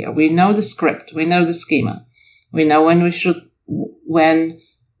talking here, we know the script, we know the schema, we know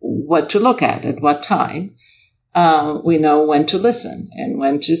what to look at what time, we know when to listen and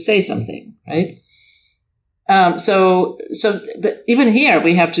when to say something, right? But even here,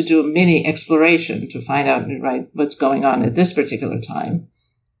 we have to do a mini exploration to find out, right, what's going on at this particular time.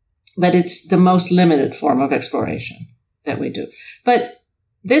 But it's the most limited form of exploration that we do. But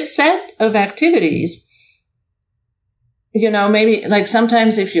this set of activities, maybe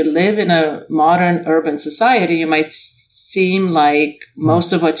sometimes if you live in a modern urban society, you might seem like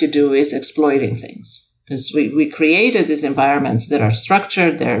most of what you do is exploiting things. Because we created these environments that are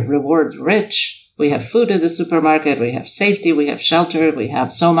structured, they're reward rich. We have food at the supermarket, we have safety, we have shelter, we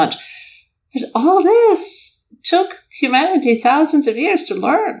have so much. But all this took humanity thousands of years to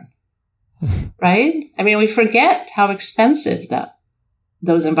learn, right? I mean, we forget how expensive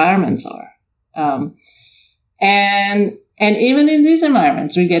those environments are. And even in these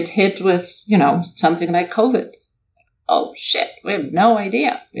environments, we get hit with, something like COVID. Oh, shit, we have no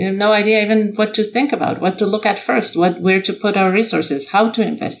idea. We have no idea even what to think about, what to look at first, where to put our resources, how to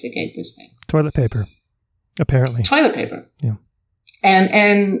investigate this thing. Toilet paper, apparently. Toilet paper. Yeah.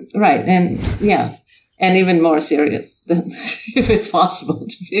 And even more serious than, if it's possible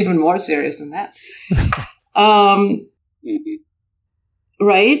to be even more serious than that.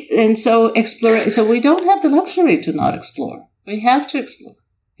 Right? And so so we don't have the luxury to not explore. We have to explore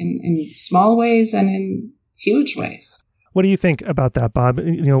in small ways and in huge ways. What do you think about that, Bob?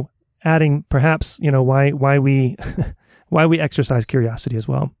 Adding perhaps, why we exercise curiosity as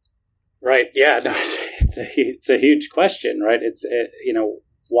well. Right. Yeah. No, it's a huge question, right? It's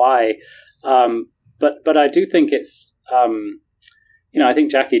why, but I do think it's I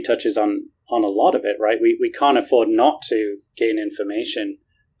think Jackie touches on a lot of it, right? We can't afford not to gain information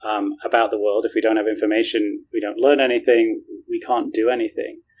about the world. If we don't have information, we don't learn anything. We can't do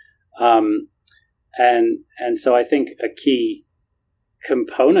anything. And so I think a key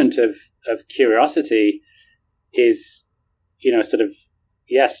component of curiosity is,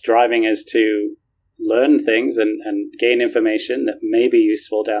 driving us to learn things and gain information that may be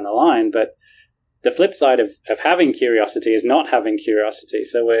useful down the line. But the flip side of having curiosity is not having curiosity.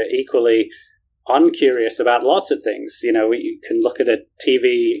 So we're equally uncurious about lots of things. You can look at a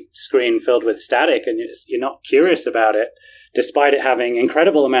TV screen filled with static and you're not curious about it, despite it having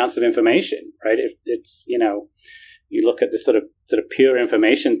incredible amounts of information, right? It's you look at the sort of pure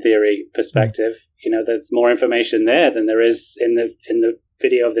information theory perspective, there's more information there than there is in the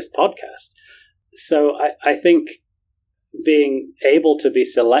video of this podcast. So I think being able to be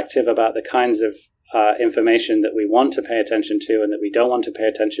selective about the kinds of information that we want to pay attention to and that we don't want to pay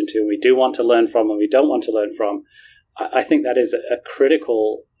attention to, and we do want to learn from and we don't want to learn from, I think that is a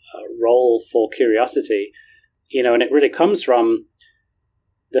critical role for curiosity, and it really comes from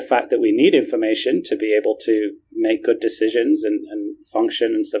the fact that we need information to be able to make good decisions and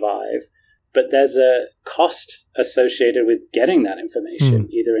function and survive. But there's a cost associated with getting that information,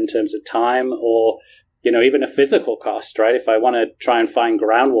 either in terms of time or, even a physical cost, right? If I want to try and find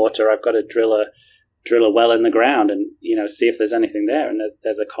groundwater, I've got to drill a well in the ground and, see if there's anything there. And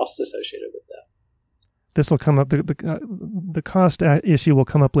there's a cost associated with that. This will come up, the cost issue will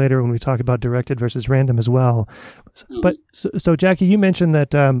come up later when we talk about directed versus random as well. But so Jackie, you mentioned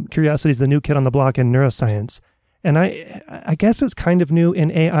that curiosity is the new kid on the block in neuroscience. And I guess it's kind of new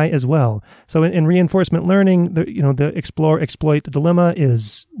in AI as well. So in reinforcement learning, the explore, exploit dilemma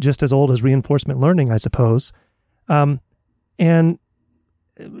is just as old as reinforcement learning, I suppose. And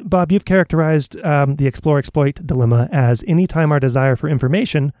Bob, you've characterized the explore, exploit dilemma as any time our desire for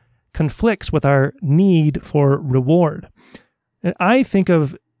information conflicts with our need for reward. And I think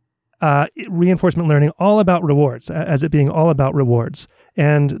of reinforcement learning all about rewards, as it being all about rewards.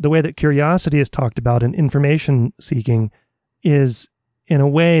 And the way that curiosity is talked about in information seeking is in a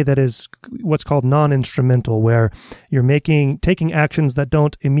way that is what's called non-instrumental, where you're taking actions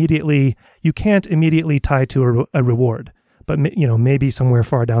that you can't immediately tie to a reward, but maybe somewhere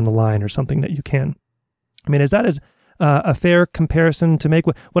far down the line or something that you can. I mean, is that a fair comparison to make?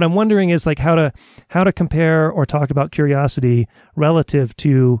 What I'm wondering is how to compare or talk about curiosity relative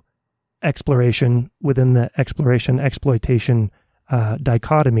to exploration within the exploration-exploitation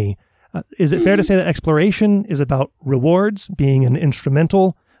dichotomy. Is it fair to say that exploration is about rewards, being an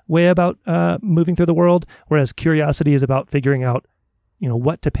instrumental way about moving through the world, whereas curiosity is about figuring out,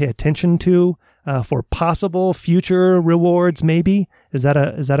 what to pay attention to for possible future rewards? Maybe is that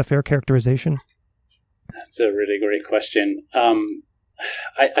a fair characterization? That's a really great question.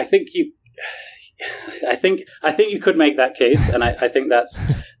 I think you could make that case, and I think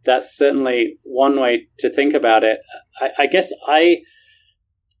that's certainly one way to think about it. I guess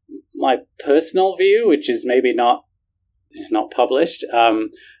my personal view, which is maybe not published,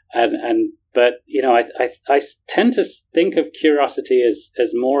 but I tend to think of curiosity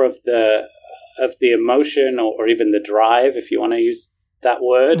as more of the emotion or even the drive, if you want to use that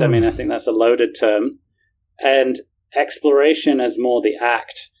word. I mean, I think that's a loaded term, and exploration as more the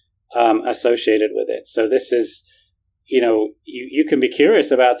act associated with it. So this is, you can be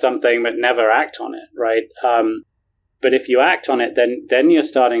curious about something but never act on it, right? But if you act on it, then you're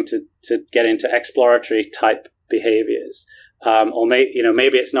starting to get into exploratory type behaviors, or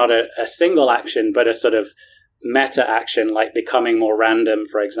maybe it's not a single action, but a sort of meta action, like becoming more random,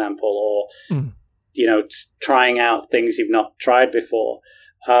 for example, or trying out things you've not tried before.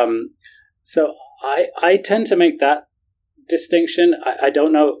 So I tend to make that distinction. I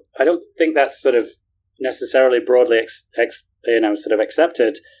don't think that's sort of necessarily broadly sort of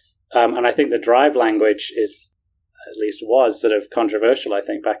accepted, and I think the drive language was sort of controversial, I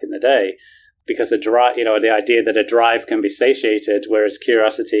think, back in the day, because the idea that a drive can be satiated, whereas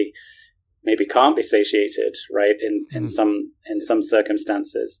curiosity maybe can't be satiated, right, in some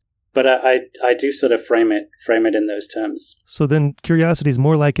circumstances. But I do sort of frame it in those terms. So then curiosity is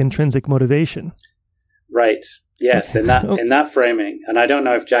more like intrinsic motivation. Right. Yes, in that framing. And I don't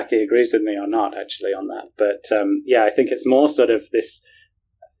know if Jackie agrees with me or not, actually, on that. But I think it's more sort of this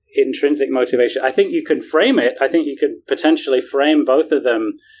intrinsic motivation. I think you can frame it. I think you could potentially frame both of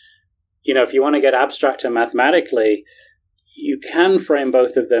them. If you want to get abstract and mathematically, you can frame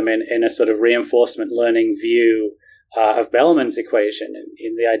both of them in a sort of reinforcement learning view of Bellman's equation,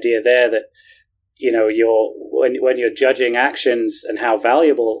 in the idea there that, when you're judging actions and how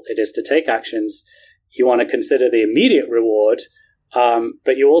valuable it is to take actions, you want to consider the immediate reward,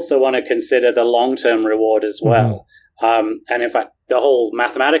 but you also want to consider the long-term reward as well. And in fact, the whole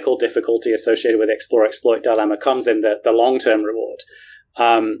mathematical difficulty associated with explore-exploit dilemma comes in the long-term reward.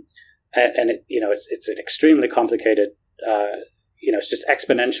 And it's an extremely complicated, it's just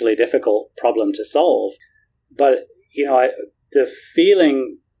exponentially difficult problem to solve. But, the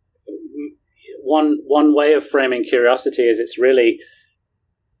feeling, one way of framing curiosity is it's really,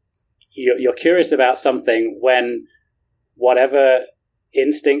 you're curious about something when whatever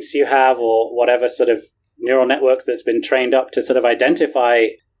instincts you have or whatever sort of neural network that's been trained up to sort of identify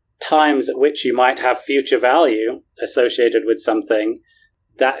times at which you might have future value associated with something,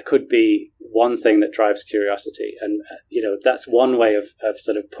 that could be one thing that drives curiosity. And, that's one way of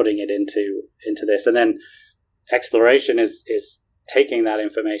sort of putting it into this. And then exploration is taking that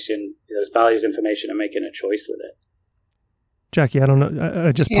information, those values information, and making a choice with it. Jackie, I don't know.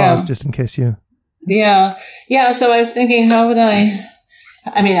 I just paused just in case you... Yeah. So I was thinking, how would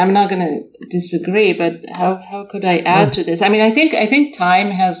I mean, I'm not going to disagree, but how could I add to this? I mean, I think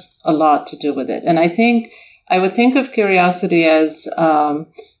time has a lot to do with it. And I think I would think of curiosity as,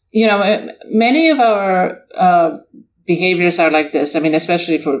 many of our behaviors are like this. I mean,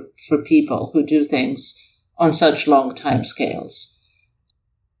 especially for people who do things on such long time scales.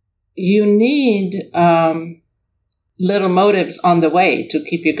 You need little motives on the way to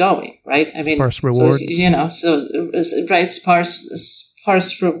keep you going, right? I mean, sparse rewards.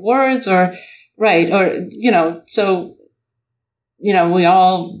 Sparse rewards, we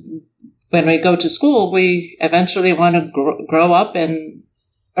all, when we go to school, we eventually want to grow up and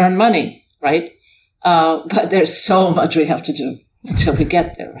earn money, right? But there's so much we have to do until we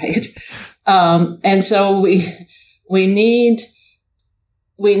get there, right? And so we need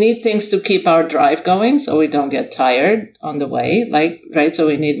things to keep our drive going so we don't get tired on the way, so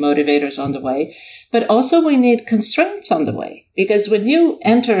we need motivators on the way. But also we need constraints on the way, because when you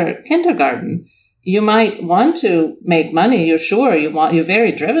enter kindergarten, you might want to make money. You're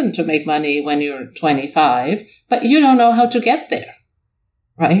very driven to make money when you're 25, but you don't know how to get there,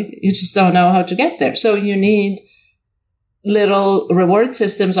 right? You just don't know how to get there. So you need little reward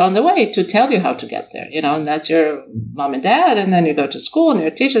systems on the way to tell you how to get there, and that's your mom and dad. And then you go to school and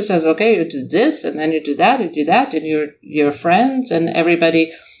your teacher says, okay, you do this, and then you do that, and your friends and everybody.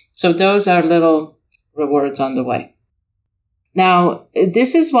 So those are little rewards on the way. Now,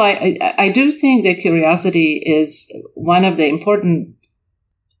 this is why I do think that curiosity is one of the importance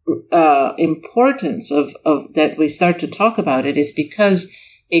of that we start to talk about it, is because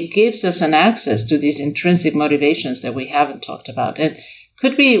it gives us an access to these intrinsic motivations that we haven't talked about. It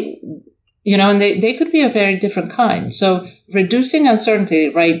could be, and they could be a very different kind. So reducing uncertainty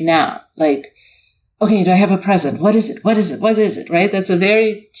right now, like, okay, do I have a present? What is it? What is it? What is it? Right?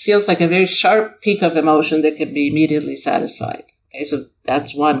 Feels like a very sharp peak of emotion that can be immediately satisfied. Okay, so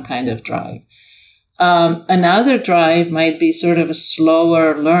that's one kind of drive. Another drive might be sort of a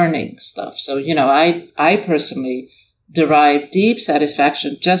slower learning stuff. So, I personally derive deep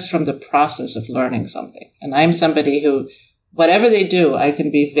satisfaction just from the process of learning something. And I'm somebody who, whatever they do, I can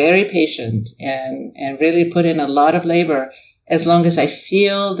be very patient and really put in a lot of labor as long as I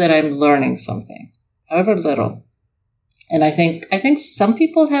feel that I'm learning something, however little. And I think some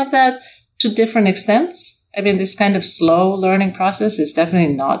people have that to different extents. I mean, this kind of slow learning process is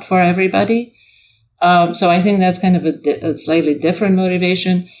definitely not for everybody. So I think that's kind of a slightly different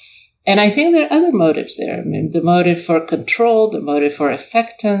motivation. And I think there are other motives there. I mean, the motive for control, the motive for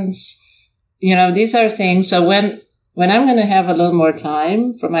affectance, these are things. So when I'm going to have a little more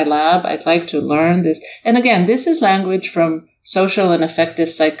time for my lab, I'd like to learn this. And again, this is language from social and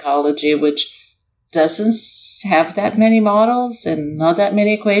affective psychology, which doesn't have that many models and not that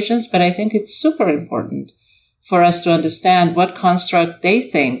many equations, but I think it's super important for us to understand what construct they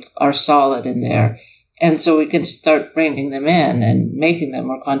think are solid in there. And so we can start bringing them in and making them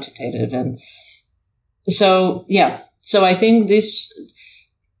more quantitative. And so, so I think this,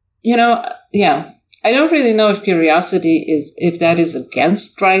 I don't really know if curiosity if that is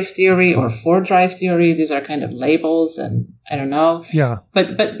against drive theory or for drive theory. These are kind of labels, and I don't know. Yeah.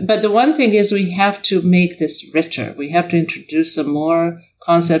 But the one thing is we have to make this richer. We have to introduce some more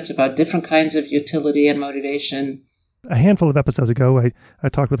concepts about different kinds of utility and motivation. A handful of episodes ago, I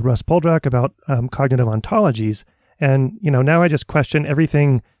talked with Russ Poldrack about cognitive ontologies. And, now I just question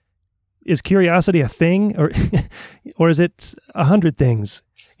everything. Is curiosity a thing, or is it 100 things?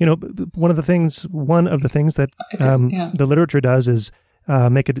 One of the things that the literature does is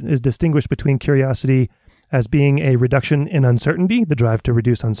distinguish between curiosity as being a reduction in uncertainty, the drive to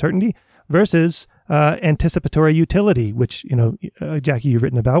reduce uncertainty, versus anticipatory utility, which, Jackie, you've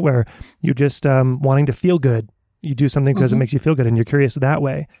written about, where you're just wanting to feel good. You do something because it makes you feel good and you're curious that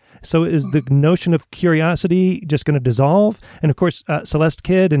way. So is the notion of curiosity just going to dissolve? And of course, Celeste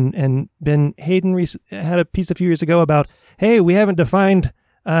Kidd and Ben Hayden had a piece a few years ago about, hey, we haven't defined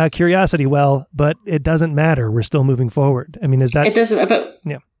curiosity well, but it doesn't matter. We're still moving forward. I mean, is that... It doesn't, but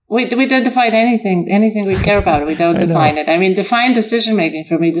yeah. We don't define anything we care about. We don't define it. I mean, define decision-making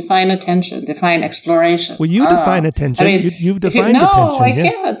for me, define attention, define exploration. Well, you define attention. I mean, you've defined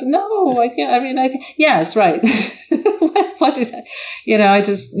attention. No, I can't. I mean, yes, right. what did I, I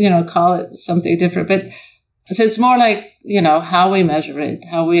just, call it something different. But so it's more like, how we measure it,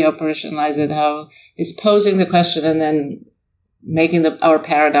 how we operationalize it, how it's posing the question and then making our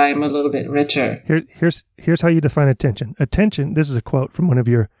paradigm a little bit richer. Here's how you define attention. Attention. This is a quote from one of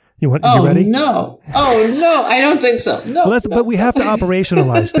your. You Oh, ready? no. Oh, no. I don't think so. No. Well, no. But we have to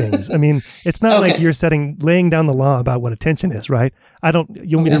operationalize things. I mean, it's not like you're laying down the law about what attention is, right?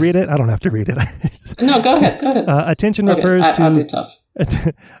 You want me to read it? I don't have to read it. No, go ahead. Attention refers to. I'll be tough.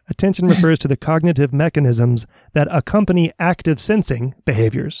 Attention refers to the cognitive mechanisms that accompany active sensing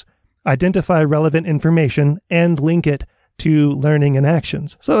behaviors, identify relevant information, and link it to learning and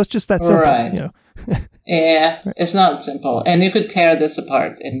actions. So it's just that simple. Right. Yeah, it's not simple. And you could tear this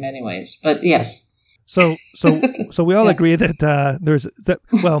apart in many ways. But yes. So we all agree that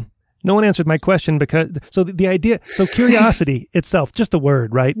well, no one answered my question because the idea, curiosity itself, just the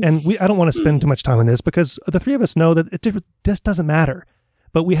word, right? And I don't want to spend too much time on this because the three of us know that it just doesn't matter,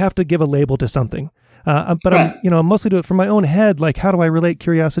 but we have to give a label to something. But right. I'm mostly do it from my own head. Like, how do I relate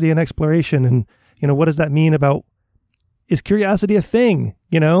curiosity and exploration? And, what does that mean about, is curiosity a thing,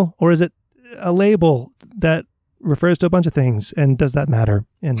 or is it a label that refers to a bunch of things, and does that matter?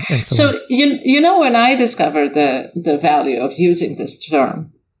 And so on. When I discovered the value of using this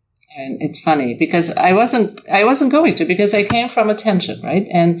term, and it's funny because I wasn't going to, because I came from attention, right?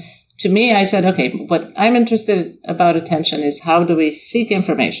 And to me, I said, okay, what I'm interested about attention is how do we seek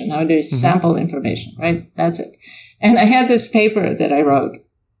information? How do we sample information, right? That's it. And I had this paper that I wrote,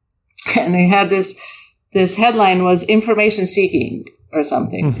 and I had this headline was information seeking or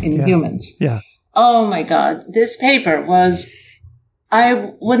something in humans. Yeah. Oh my God. This paper was,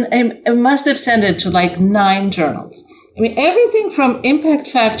 I must have sent it to like 9 journals. I mean, everything from impact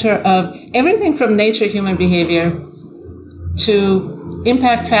factor of everything from Nature Human Behavior to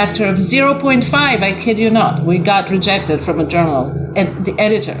impact factor of 0.5. I kid you not. We got rejected from a journal, and the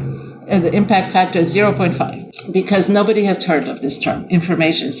editor, the impact factor is 0.5 because nobody has heard of this term,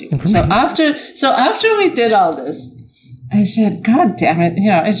 information seeking. So after we did all this, I said, God damn it.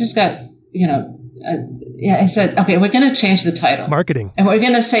 I just got, I said, okay, we're going to change the title. Marketing. And we're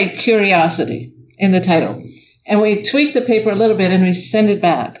going to say curiosity in the title. And we tweaked the paper a little bit and we sent it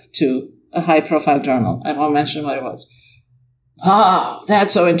back to a high-profile journal. I won't mention what it was. Oh,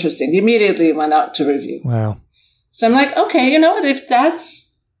 that's so interesting. Immediately went out to review. Wow. So I'm like, okay, you know what? If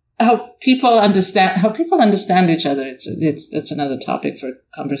that's how people understand each other, it's another topic for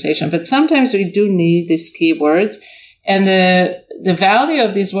conversation. But sometimes we do need these key words. And the value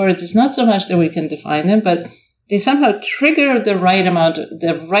of these words is not so much that we can define them, but they somehow trigger the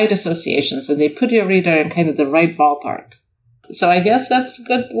right associations, and they put your reader in kind of the right ballpark. So I guess that's a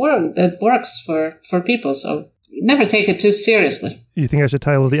good word that works for people. So never take it too seriously. You think I should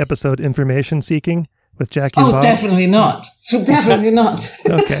title the episode Information Seeking with Jackie and Bob? Definitely not. Definitely not.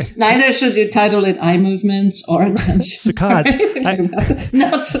 Okay. Neither should you title it eye movements or attention. Saccade.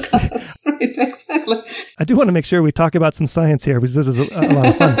 Not saccade. Right, exactly. I do want to make sure we talk about some science here because this is a lot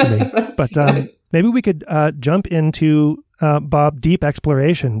of fun for me. But maybe we could jump into Bob, deep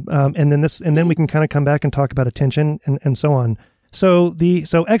exploration, and then we can kind of come back and talk about attention and so on. So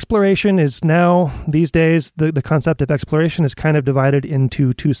exploration is now, these days, the concept of exploration is kind of divided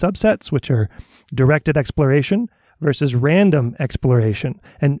into 2 subsets, which are directed exploration versus random exploration.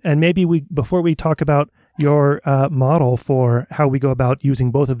 And maybe before we talk about your model for how we go about using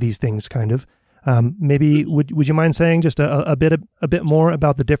both of these things, kind of, maybe would you mind saying just a bit more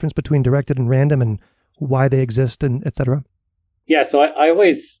about the difference between directed and random and why they exist and et cetera? Yeah, so I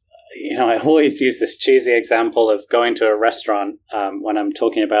always use this cheesy example of going to a restaurant when I'm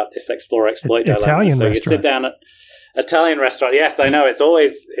talking about this explore-exploit dilemma. Italian restaurant. You sit down at Italian restaurant. Yes, I know. It's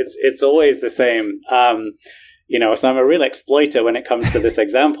always the same. So I'm a real exploiter when it comes to this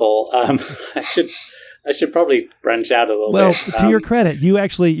example. I should probably branch out a little bit. Well, to your credit, you're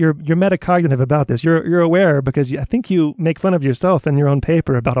metacognitive about this. You're aware because I think you make fun of yourself in your own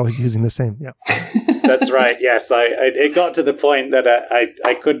paper about always using the same. Yeah. That's right. Yes, it got to the point that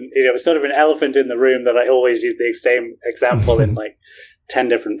I couldn't. It was sort of an elephant in the room that I always use the same example in like 10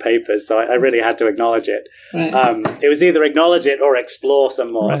 different papers. So I really had to acknowledge it. Right. It was either acknowledge it or explore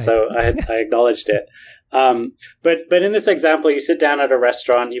some more. Right. So I acknowledged it. But in this example, you sit down at a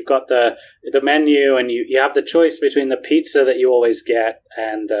restaurant, you've got the menu, and you have the choice between the pizza that you always get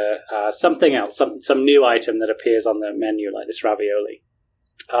and something else, some new item that appears on the menu, like this ravioli.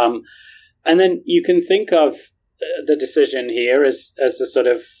 And then you can think of the decision here as a sort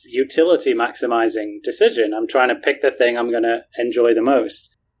of utility maximizing decision. I'm trying to pick the thing I'm going to enjoy the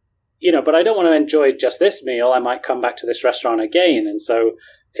most. But I don't want to enjoy just this meal. I might come back to this restaurant again, and so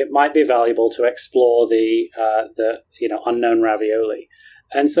it might be valuable to explore the unknown ravioli.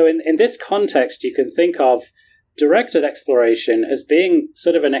 And so in this context, you can think of directed exploration as being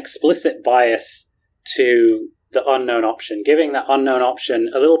sort of an explicit bias to the unknown option, giving that unknown option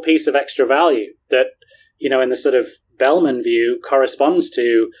a little piece of extra value that, in the sort of Bellman view, corresponds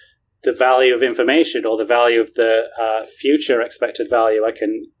to the value of information or the value of the future expected value I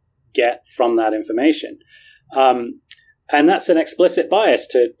can get from that information. And that's an explicit bias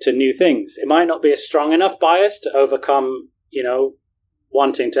to new things. It might not be a strong enough bias to overcome,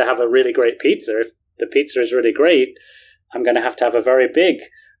 wanting to have a really great pizza. If the pizza is really great, I'm going to have a very big,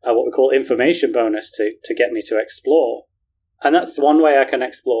 what we call information bonus to get me to explore. And that's one way I can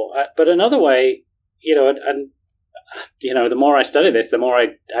explore. But another way, the more I study this, the more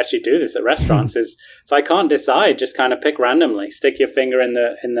I actually do this at restaurants, is if I can't decide, just kind of pick randomly, stick your finger in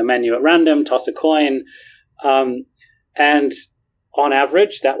the menu at random, toss a coin. And on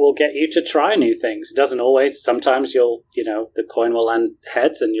average, that will get you to try new things. It doesn't always. Sometimes the coin will land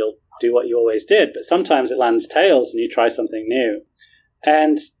heads and you'll do what you always did. But sometimes it lands tails and you try something new.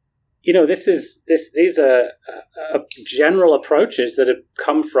 And, these are general approaches that have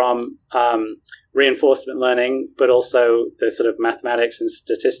come from reinforcement learning, but also the sort of mathematics and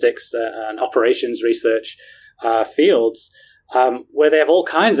statistics and operations research fields, where they have all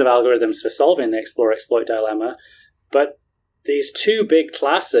kinds of algorithms for solving the explore-exploit dilemma. But these two big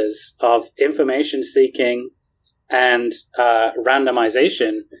classes of information seeking and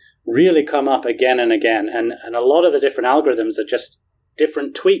randomization really come up again and again. And a lot of the different algorithms are just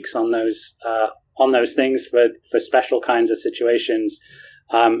different tweaks on those things for special kinds of situations.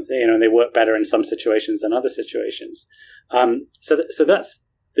 They work better in some situations than other situations. So that's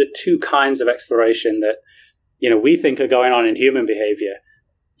the two kinds of exploration that, we think are going on in human behavior.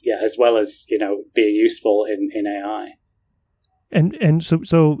 Yeah, as well as, being useful in AI. And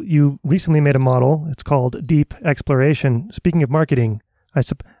so you recently made a model. It's called Deep Exploration. Speaking of marketing,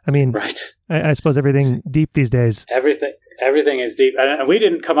 right. I suppose everything deep these days. Everything is deep. And we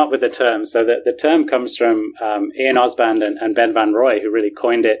didn't come up with the term. So the term comes from Ian Osband and Ben Van Roy, who really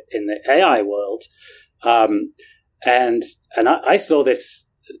coined it in the AI world. And I saw this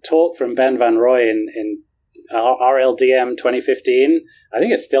talk from Ben Van Roy in RLDM 2015. I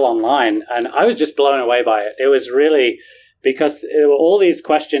think it's still online. And I was just blown away by it. It was really because there were all these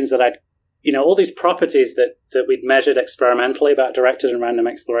questions that all these properties that we'd measured experimentally about directed and random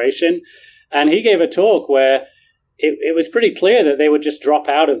exploration. And he gave a talk where it was pretty clear that they would just drop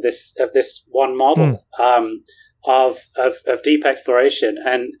out of this one model of deep exploration.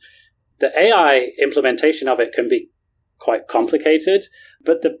 And the AI implementation of it can be quite complicated.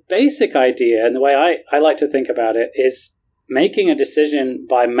 But the basic idea, and the way I like to think about it, is making a decision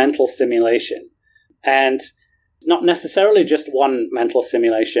by mental simulation. And not necessarily just one mental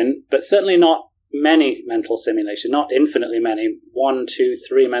simulation, but certainly not many mental simulations, not infinitely many, 1, 2,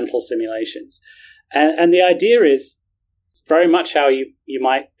 3 mental simulations. And the idea is very much how you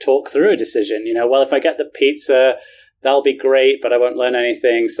might talk through a decision. Well, if I get the pizza, that'll be great, but I won't learn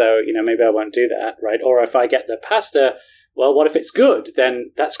anything, so, maybe I won't do that, right? Or if I get the pasta, well, what if it's good?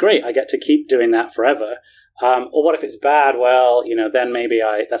 Then that's great. I get to keep doing that forever. Or what if it's bad? Well, then maybe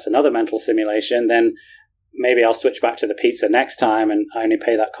that's another mental simulation. Then maybe I'll switch back to the pizza next time and I only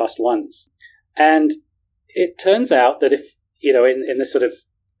pay that cost once. And it turns out that if, in this sort of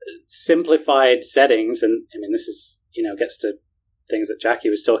simplified settings, and this is, gets to things that Jackie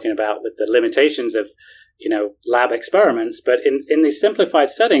was talking about with the limitations of, lab experiments, but in these simplified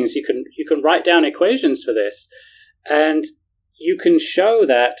settings, you can write down equations for this, and you can show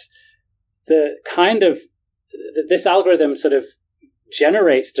that this algorithm sort of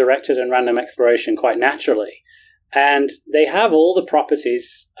generates directed and random exploration quite naturally. And they have all the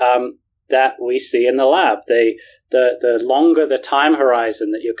properties that we see in the lab. The longer the time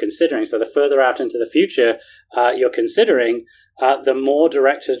horizon that you're considering, so the further out into the future you're considering, the more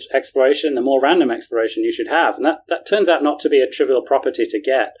directed exploration, the more random exploration you should have. And that turns out not to be a trivial property to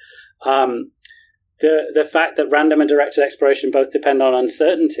get. The fact that random and directed exploration both depend on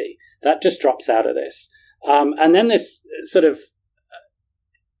uncertainty, that just drops out of this. And then this sort of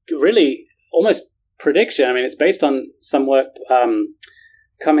really almost prediction, it's based on some work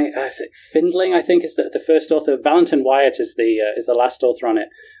Findling, I think, is the first author. Valentin Wyatt is the last author on it,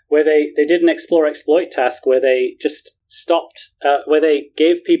 where they did an explore-exploit task where they just stopped, where they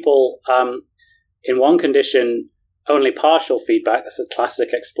gave people in one condition only partial feedback. That's a classic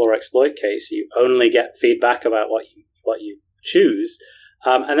explore-exploit case. You only get feedback about what you choose.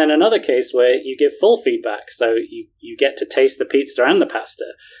 And then another case where you give full feedback, so you get to taste the pizza and the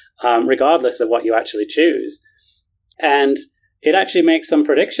pasta, regardless of what you actually choose. And it actually makes some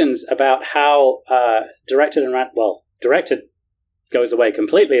predictions about how directed goes away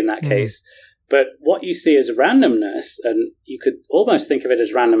completely in that case, But what you see as randomness, and you could almost think of it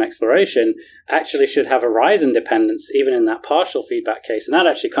as random exploration, actually should have horizon dependence even in that partial feedback case. And that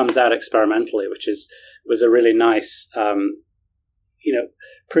actually comes out experimentally, which was a really nice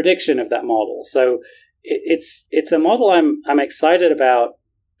prediction of that model. So it's a model I'm excited about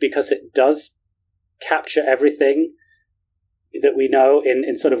because it does capture everything that we know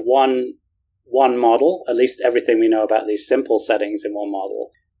in sort of one model, at least everything we know about these simple settings in one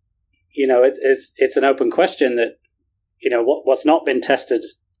model. It's an open question that, what's not been tested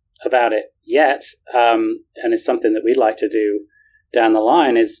about it yet, and it's something that we'd like to do down the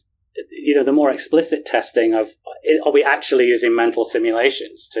line is, the more explicit testing of, are we actually using mental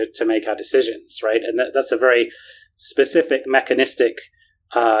simulations to make our decisions, right? And that's a very specific mechanistic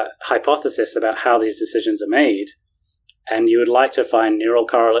hypothesis about how these decisions are made. And you would like to find neural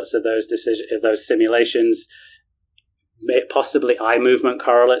correlates of those those simulations, possibly eye movement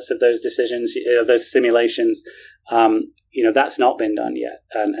correlates of those decisions, of those simulations. That's not been done yet,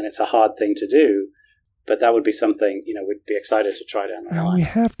 and it's a hard thing to do. But that would be something, we'd be excited to try down the line. We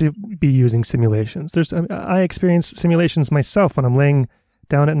have to be using simulations. I experience simulations myself when I'm laying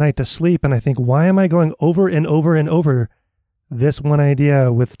down at night to sleep, and I think, why am I going over and over and over this one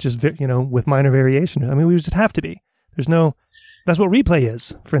idea with just, with minor variation? I mean, we just have to be. That's what replay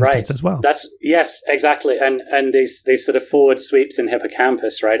is, for instance, as well. Yes, exactly. And these sort of forward sweeps in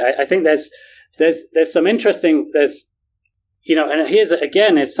hippocampus, right? I think there's some interesting, and here's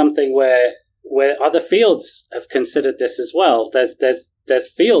again is something where other fields have considered this as well. There's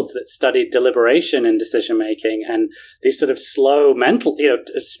fields that study deliberation in decision making and these sort of slow mental,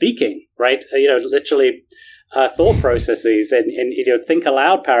 speaking, right? Literally thought processes and think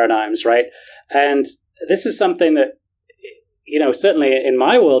aloud paradigms, right? And this is something that, certainly in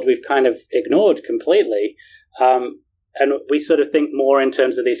my world, we've kind of ignored completely. And we sort of think more in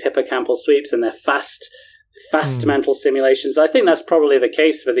terms of these hippocampal sweeps and their fast mental simulations. I think that's probably the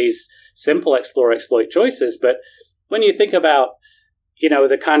case for these simple explore exploit choices. But when you think about,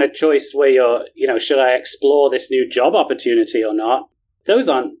 the kind of choice where you're, should I explore this new job opportunity or not? Those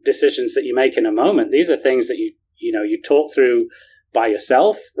aren't decisions that you make in a moment. These are things that you talk through by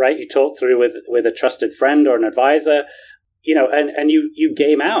yourself, right? You talk through with a trusted friend or an advisor, and you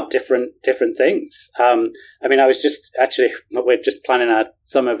game out different things. I was we're just planning our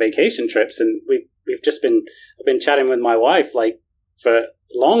summer vacation trips, and I've been chatting with my wife for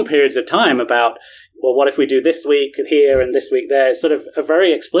long periods of time about, well, what if we do this week here and this week there? It's sort of a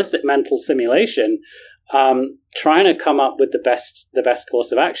very explicit mental simulation, trying to come up with the best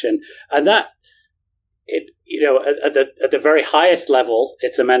course of action. And that, at the very highest level,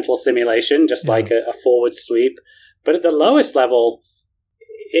 it's a mental simulation, just like a forward sweep. But at the lowest level,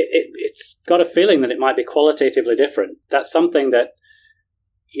 it's got a feeling that it might be qualitatively different. That's something that,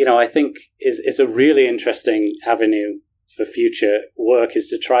 I think is a really interesting avenue for future work, is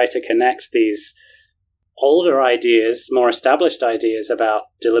to try to connect these older ideas, more established ideas about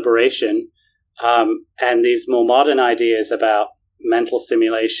deliberation, and these more modern ideas about mental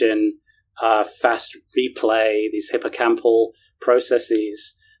simulation, fast replay, these hippocampal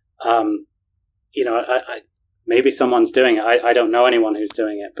processes. Maybe someone's doing it. I don't know anyone who's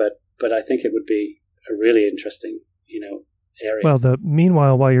doing it, but I think it would be a really interesting, area. Well,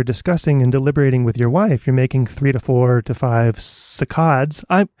 meanwhile, while you're discussing and deliberating with your wife, you're making 3 to 4 to 5 saccades,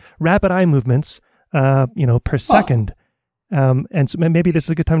 rapid eye movements, per second. And so maybe this is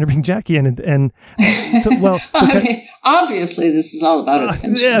a good time to bring Jackie in. And so, well, because, obviously this is all about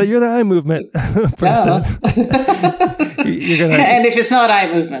attention. Yeah, you're the eye movement person. And if it's not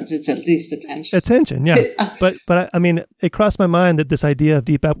eye movements, it's at least attention. Attention, yeah. But it crossed my mind that this idea of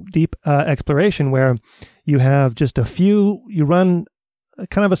deep exploration, where you have just you run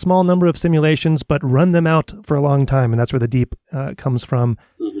kind of a small number of simulations, but run them out for a long time, and that's where the deep comes from.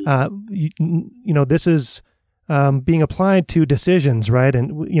 Mm-hmm. This is being applied to decisions, right?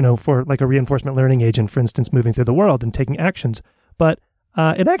 And, for like a reinforcement learning agent, for instance, moving through the world and taking actions. But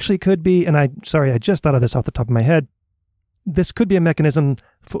it actually could be, and I just thought of this off the top of my head, this could be a mechanism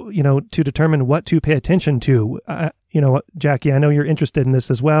for, to determine what to pay attention to. Jackie, I know you're interested in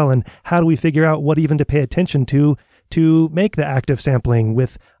this as well. And how do we figure out what even to pay attention to make the active sampling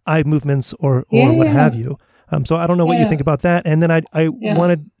with eye movements or what have you? So I don't know what you think about that. And then I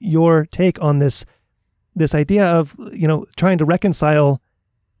wanted your take on this idea of, trying to reconcile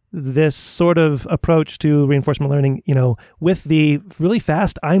this sort of approach to reinforcement learning, with the really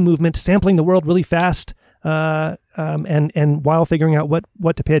fast eye movement, sampling the world really fast, and while figuring out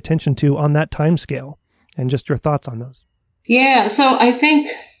what to pay attention to on that time scale, and just your thoughts on those. Yeah. So I think,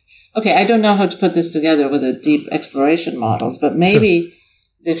 I don't know how to put this together with the deep exploration models, but maybe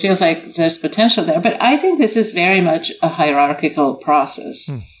It feels like there's potential there. But I think this is very much a hierarchical process.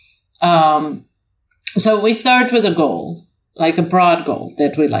 So we start with a goal, like a broad goal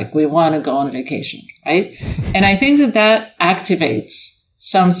that we want to go on vacation, right? And I think that activates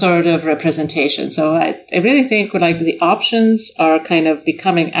some sort of representation. So I really think the options are kind of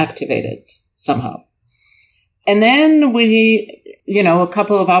becoming activated somehow. And then a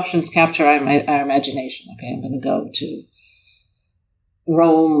couple of options capture our imagination. Okay, I'm going to go to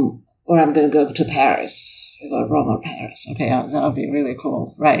Rome, or I'm going to go to Paris. I go to Rome or Paris. Okay, that'll be really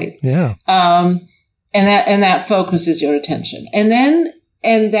cool, right? Yeah. And that focuses your attention, and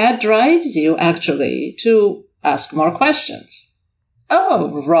that drives you actually to ask more questions.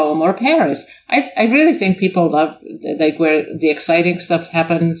 Oh, Rome or Paris. I really think people love, where the exciting stuff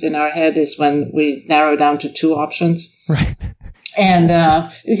happens in our head is when we narrow down to two options. Right.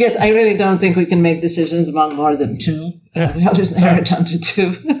 And because I really don't think we can make decisions among more than two. We always narrow it down to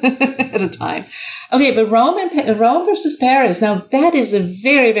two at a time. Okay, but Rome versus Paris. Now, that is a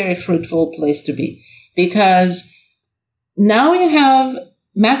very, very fruitful place to be, because now you have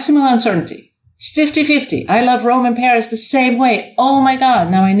maximal uncertainty. It's 50-50. I love Rome and Paris the same way. Oh my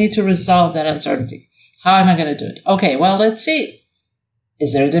God, now I need to resolve that uncertainty. How am I going to do it? Okay, well, let's see.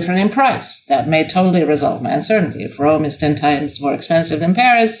 Is there a difference in price? That may totally resolve my uncertainty. If Rome is 10 times more expensive than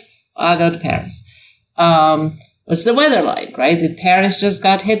Paris, I'll go to Paris. What's the weather like, right? Did Paris just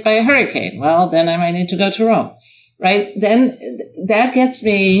got hit by a hurricane? Well, then I might need to go to Rome, right? Then that gets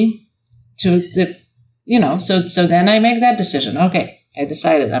me to so then I make that decision. Okay, I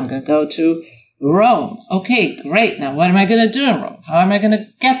decided I'm going to go to Rome. Okay, great. Now, what am I going to do in Rome? How am I going to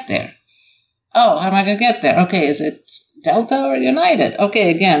get there? Oh, how am I going to get there? Okay, is it Delta or United? Okay,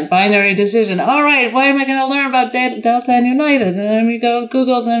 again, binary decision. All right, what am I going to learn about Delta and United? And then we go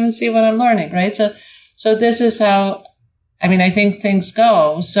Google them and see what I'm learning, right? So this is how, I think things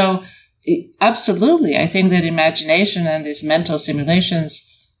go. So absolutely, I think that imagination and these mental simulations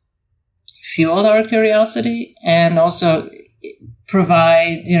fuel our curiosity and also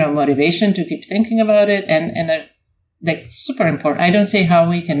provide, motivation to keep thinking about it, and they're super important. I don't see how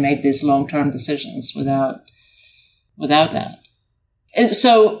we can make these long-term decisions without that. And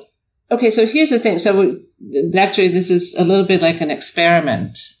so here's the thing. So actually, this is a little bit like an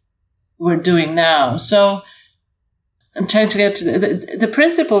experiment we're doing now. So I'm trying to get to the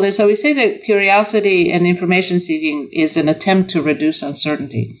principle is, so we say that curiosity and information seeking is an attempt to reduce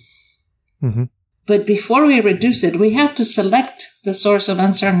uncertainty. Mm-hmm. But before we reduce it, we have to select the source of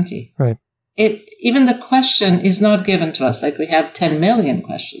uncertainty. Right. Even the question is not given to us. Like we have 10 million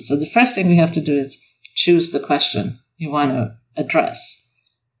questions. So the first thing we have to do is choose the question you want to address.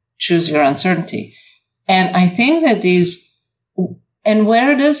 Choose your uncertainty. And I think that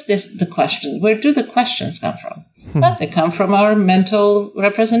where do the questions come from? Well, they come from our mental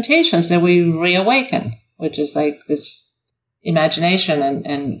representations that we reawaken, which is like this imagination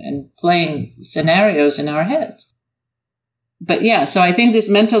and playing scenarios in our heads. But yeah, so I think these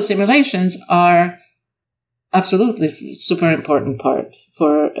mental simulations are absolutely super important part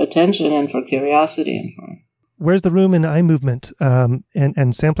for attention and for curiosity and for... Where's the room in eye movement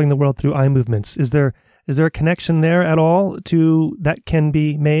and sampling the world through eye movements? Is there a connection there at all to that can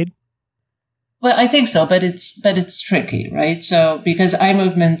be made? Well, I think so, but it's tricky, right? So because eye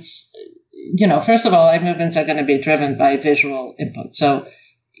movements, first of all, eye movements are going to be driven by visual input. So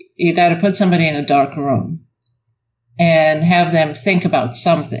you got to put somebody in a dark room and have them think about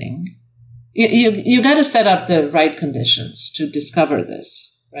something. You got to set up the right conditions to discover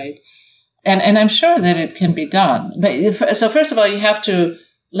this, right? And I'm sure that it can be done. But so first of all, you have to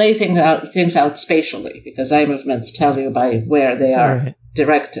lay things out spatially, because eye movements tell you by where they are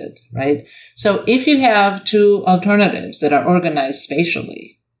directed, right? So if you have two alternatives that are organized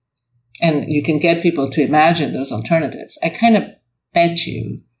spatially, and you can get people to imagine those alternatives, I kind of bet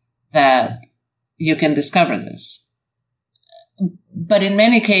you that you can discover this. But in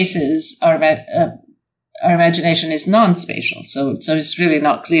many cases, our imagination is non-spatial, so it's really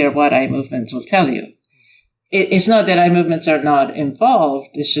not clear what eye movements will tell you. It's not that eye movements are not involved,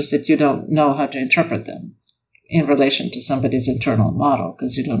 it's just that you don't know how to interpret them in relation to somebody's internal model,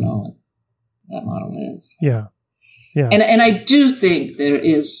 because you don't know what that model is. Yeah. Yeah. And I do think there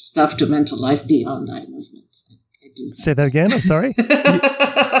is stuff to mental life beyond eye movements. I do think. Say that again, I'm sorry?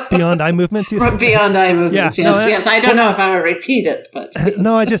 Beyond eye movements? Beyond eye movements, yeah. Yes. I don't know if I will repeat it, but...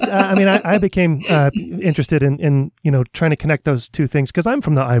 No, I became interested in trying to connect those two things, because I'm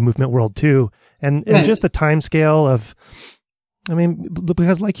from the eye movement world too. And just the time scale of,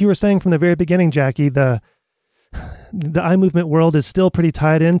 because like you were saying from the very beginning, Jackie, the eye movement world is still pretty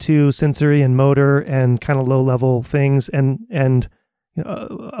tied into sensory and motor and kind of low level things. And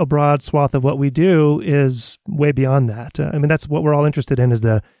a broad swath of what we do is way beyond that. I mean, that's what we're all interested in, is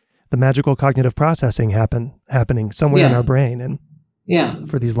the magical cognitive processing happening somewhere in our brain, and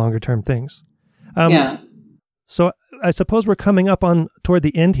for these longer term things. So I suppose we're coming up toward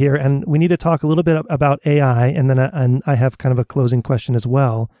the end here, and we need to talk a little bit about AI, and then I have kind of a closing question as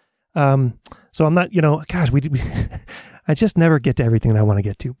well. So I'm not, gosh, we I just never get to everything that I want to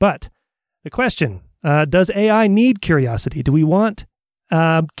get to. But the question, does AI need curiosity? Do we want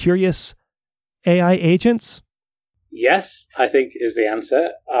curious AI agents? Yes, I think is the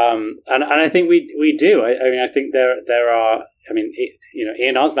answer. And I think we do. I mean, I think there are,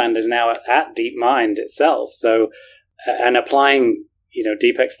 Ian Ozband is now at DeepMind itself. So, and applying,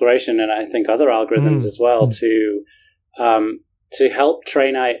 deep exploration and I think other algorithms as well to help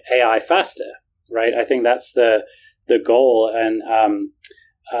train AI faster, right? I think that's the goal. And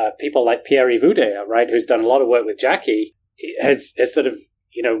people like Pierre-Yves Oudéa, right, who's done a lot of work with Jackie, has sort of,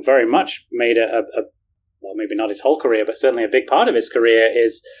 very much made well, maybe not his whole career, but certainly a big part of his career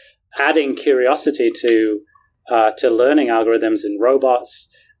is adding curiosity to learning algorithms in robots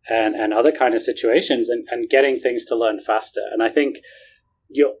and other kind of situations and getting things to learn faster. And I think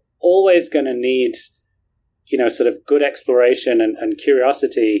you're always going to need, sort of good exploration and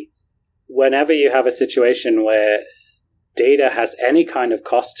curiosity whenever you have a situation where data has any kind of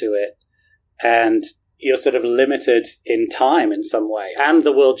cost to it and you're sort of limited in time in some way, and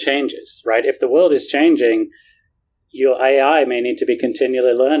the world changes, right? If the world is changing, your AI may need to be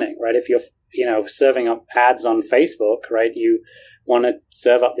continually learning, right? If you're, serving up ads on Facebook, right, you want to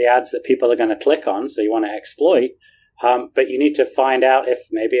serve up the ads that people are going to click on, so you want to exploit, but you need to find out if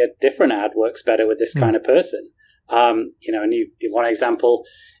maybe a different ad works better with this kind of person. And one example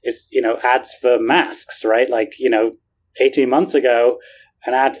is, ads for masks, right? Like, 18 months ago,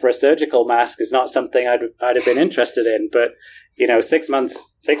 an ad for a surgical mask is not something I'd have been interested in. But, 6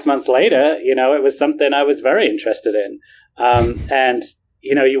 months later, it was something I was very interested in. And,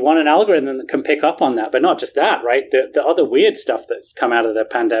 you want an algorithm that can pick up on that, but not just that, right? The other weird stuff that's come out of the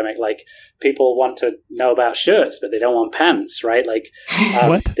pandemic, like people want to know about shirts, but they don't want pants, right? Like,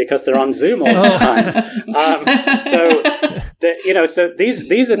 because they're on Zoom all the time. So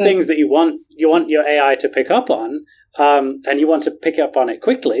these are things that you want your AI to pick up on. And you want to pick up on it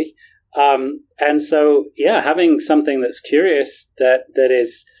quickly. And so, having something that's curious, that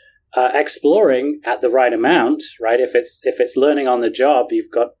is exploring at the right amount, right? If it's learning on the job,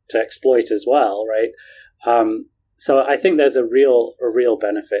 you've got to exploit as well, right? So I think there's a real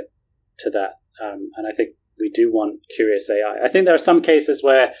benefit to that. And I think we do want curious AI. I think there are some cases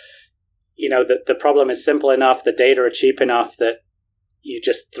where, the problem is simple enough, the data are cheap enough that you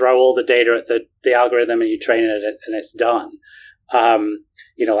just throw all the data at the algorithm and you train it and it's done.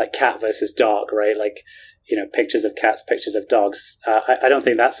 Like cat versus dog, right? Like, pictures of cats, pictures of dogs. I don't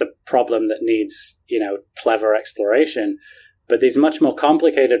think that's a problem that needs, clever exploration. But these much more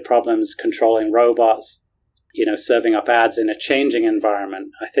complicated problems, controlling robots, serving up ads in a changing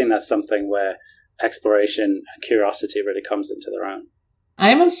environment, I think that's something where exploration and curiosity really comes into their own.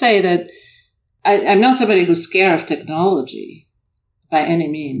 I must say that I'm not somebody who's scared of technology by any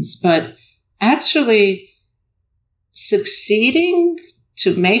means, but actually succeeding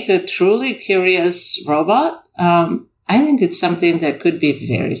to make a truly curious robot, I think it's something that could be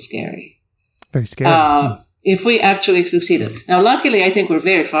very scary. Very scary. If we actually succeeded. Now, luckily, I think we're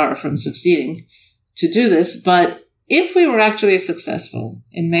very far from succeeding to do this, but if we were actually successful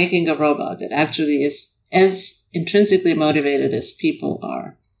in making a robot that actually is as intrinsically motivated as people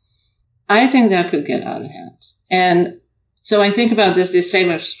are, I think that could get out of hand. And so I think about this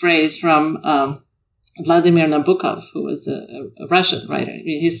famous phrase from Vladimir Nabokov, who was a Russian writer.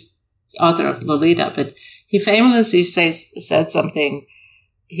 He's author of Lolita, but he famously said something.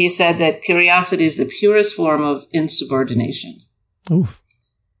 He said that curiosity is the purest form of insubordination. Oof.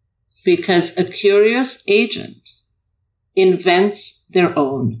 Because a curious agent invents their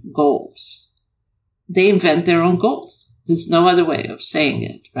own goals. They invent their own goals. There's no other way of saying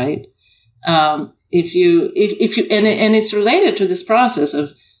it, right? If you, and it's related to this process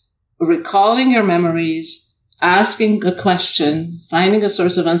of recalling your memories, asking a question, finding a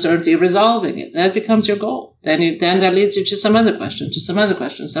source of uncertainty, resolving it. That becomes your goal. Then that leads you to some other question, some other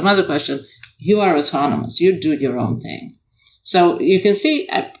question. You are autonomous. You do your own thing. So you can see,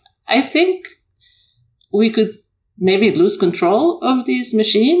 I think we could maybe lose control of these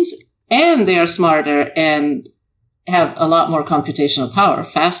machines, and they are smarter and have a lot more computational power,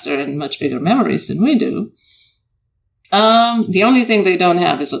 faster and much bigger memories than we do. The only thing they don't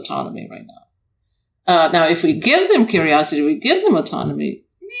have is autonomy right now. Now, if we give them curiosity, we give them autonomy,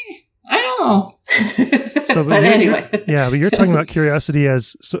 I don't know. But anyway. But you're talking about curiosity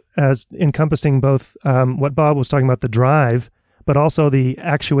as encompassing both what Bob was talking about, the drive, but also the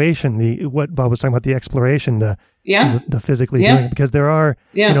actuation, what Bob was talking about, the exploration, the physically doing it. Because there are,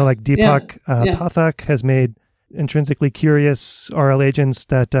 like Deepak Pathak has made intrinsically curious RL agents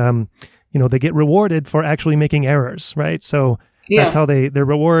that, they get rewarded for actually making errors, right? So that's how their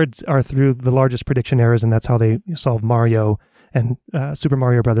rewards are through the largest prediction errors, and that's how they solve Mario and Super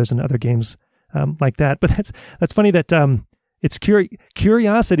Mario Brothers and other games like that. But that's funny that it's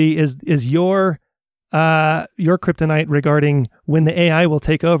curiosity is your kryptonite regarding when the AI will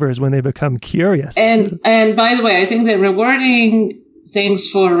take over is when they become curious. And by the way, I think that rewarding things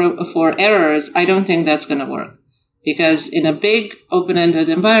for errors, I don't think that's going to work, because in a big open-ended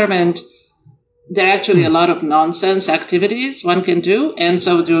environment, there are actually a lot of nonsense activities one can do, and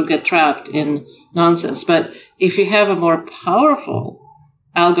so you'll get trapped in nonsense. But if you have a more powerful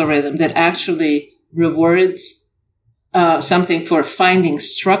algorithm that actually rewards something for finding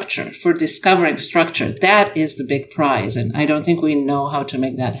structure, for discovering structure, that is the big prize. And I don't think we know how to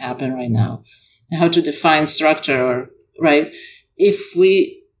make that happen right now, how to define structure, right? If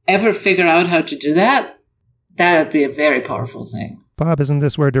we ever figure out how to do that, that would be a very powerful thing. Bob, isn't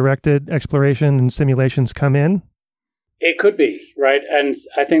this where directed exploration and simulations come in? It could be, right? And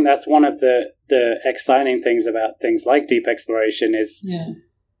I think that's one of the exciting things about things like deep exploration is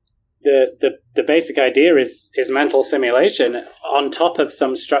the basic idea is mental simulation on top of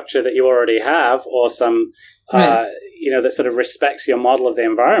some structure that you already have, or some that sort of respects your model of the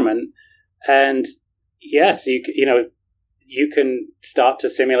environment. And yes, you can start to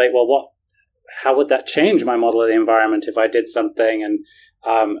simulate, how would that change my model of the environment if I did something and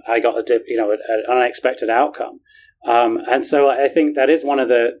I got an unexpected outcome. And so I think that is one of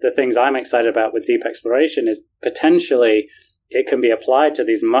the things I'm excited about with deep exploration, is potentially it can be applied to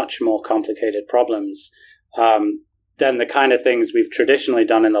these much more complicated problems than the kind of things we've traditionally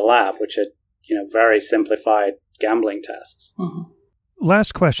done in the lab, which are, very simplified gambling tests. Mm-hmm.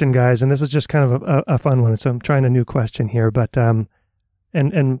 Last question, guys, and this is just kind of a fun one. So I'm trying a new question here, but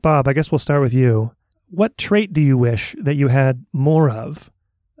and Bob, I guess we'll start with you. What trait do you wish that you had more of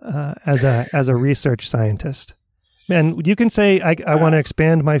as a research scientist? And you can say, I want to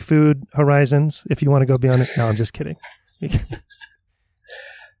expand my food horizons if you want to go beyond it. No, I'm just kidding.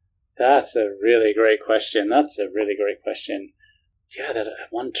 That's a really great question. Yeah, that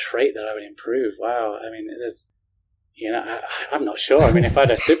one trait that I would improve. Wow. I mean, I'm not sure. I mean, if I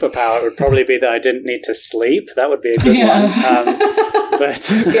had a superpower, it would probably be that I didn't need to sleep. That would be a good one. But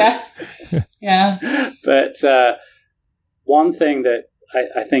But one thing that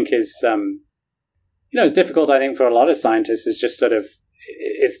I think is, is difficult, I think, for a lot of scientists is just sort of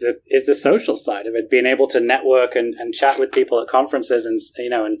is the social side of it, being able to network and chat with people at conferences and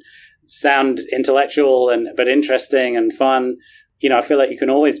sound intellectual but interesting and fun. I feel like you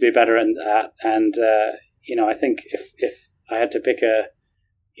can always be better at that. And, I think if I had to pick a,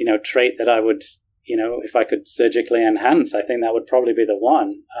 trait that I would, if I could surgically enhance, I think that would probably be the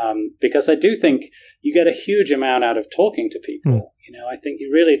one. Because I do think you get a huge amount out of talking to people. I think you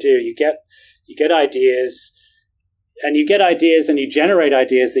really do. You get ideas, and you generate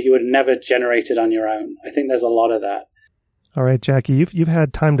ideas that you would have never generated on your own. I think there's a lot of that. All right, Jackie, you've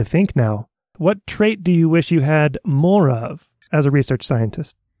had time to think now. What trait do you wish you had more of as a research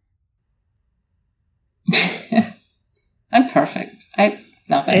scientist? I'm perfect.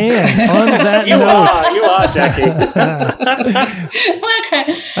 Nothing. And on that note, you are, Jackie.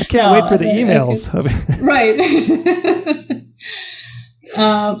 I can't wait for the emails. Right.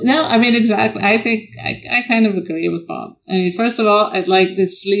 No, I mean, exactly. I think I kind of agree with Bob. I mean, first of all, I'd like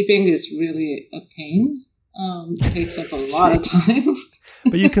this sleeping is really a pain. It takes up a lot of time.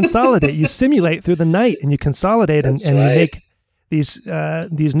 But you consolidate, you simulate through the night, and you consolidate, and you make these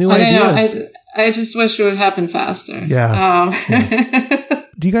new ideas. I just wish it would happen faster. Yeah.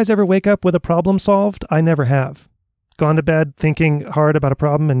 Do you guys ever wake up with a problem solved? I never have. Gone to bed thinking hard about a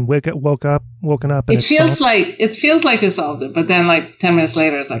problem and woken up. And it feels like you solved it, but then like 10 minutes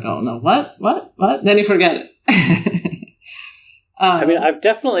later, it's like, oh no, what? Then you forget it. I mean, I've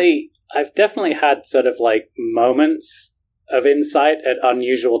definitely had sort of like moments of insight at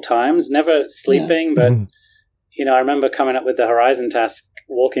unusual times. Never sleeping, but I remember coming up with the Horizon task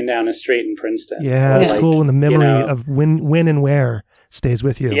walking down a street in Princeton. Yeah, it's cool when the memory of when and where stays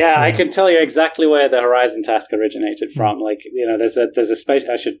with you. Yeah, I can tell you exactly where the Horizon task originated from. Like, there's a space.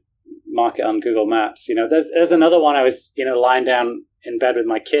 I should mark it on Google Maps. There's another one. I was lying down in bed with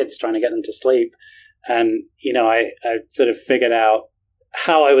my kids trying to get them to sleep, and I sort of figured out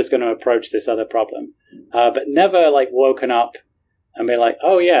how I was going to approach this other problem, but never like woken up and be like,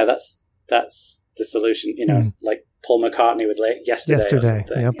 oh yeah, that's the solution, like Paul McCartney with Yesterday.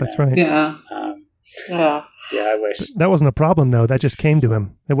 Yep, that's right. Yeah. I wish. That wasn't a problem, though. That just came to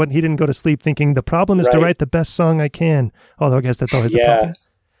him. He didn't go to sleep thinking, the problem is to write the best song I can. Although I guess that's always the problem.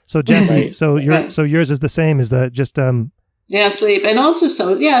 So, Jackie, so yours is the same, is that just... sleep. And also,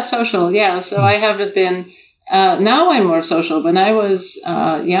 social. Yeah, so I haven't been... now I'm more social. When I was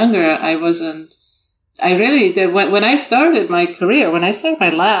younger, I wasn't... I really did... When I started my career, when I started my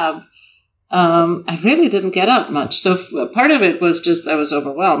lab, I really didn't get up much. So part of it was just I was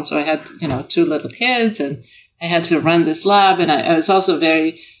overwhelmed. So I had, 2 little kids, and I had to run this lab. And I was also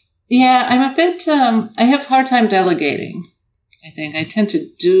very... I'm a bit... I have a hard time delegating. I think I tend to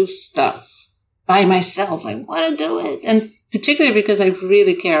do stuff by myself. I want to do it. And particularly because I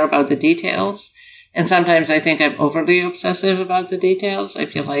really care about the details. And sometimes I think I'm overly obsessive about the details. I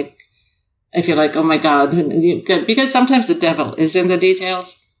feel like, oh my God, because sometimes the devil is in the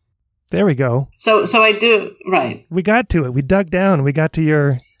details. There we go. So I do, right. We got to it. We dug down. We got to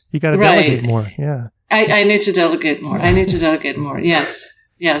you got to delegate more. Yeah. I need to delegate more.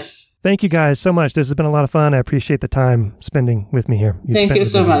 Yes. Thank you guys so much. This has been a lot of fun. I appreciate the time spending with me here. Thank you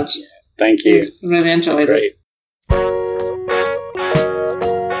so much. Thank you. Really enjoyed it.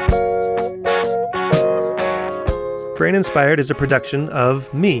 Brain Inspired is a production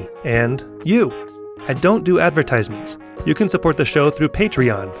of me and you. I don't do advertisements. You can support the show through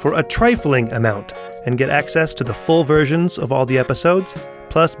Patreon for a trifling amount and get access to the full versions of all the episodes,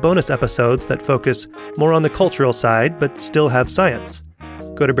 plus bonus episodes that focus more on the cultural side but still have science.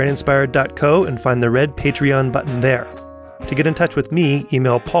 Go to braininspired.co and find the red Patreon button there. To get in touch with me,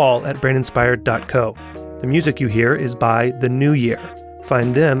 email paul@braininspired.co. The music you hear is by The New Year.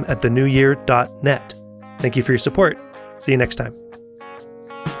 Find them at thenewyear.net. Thank you for your support. See you next time.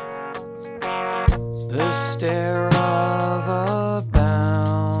 The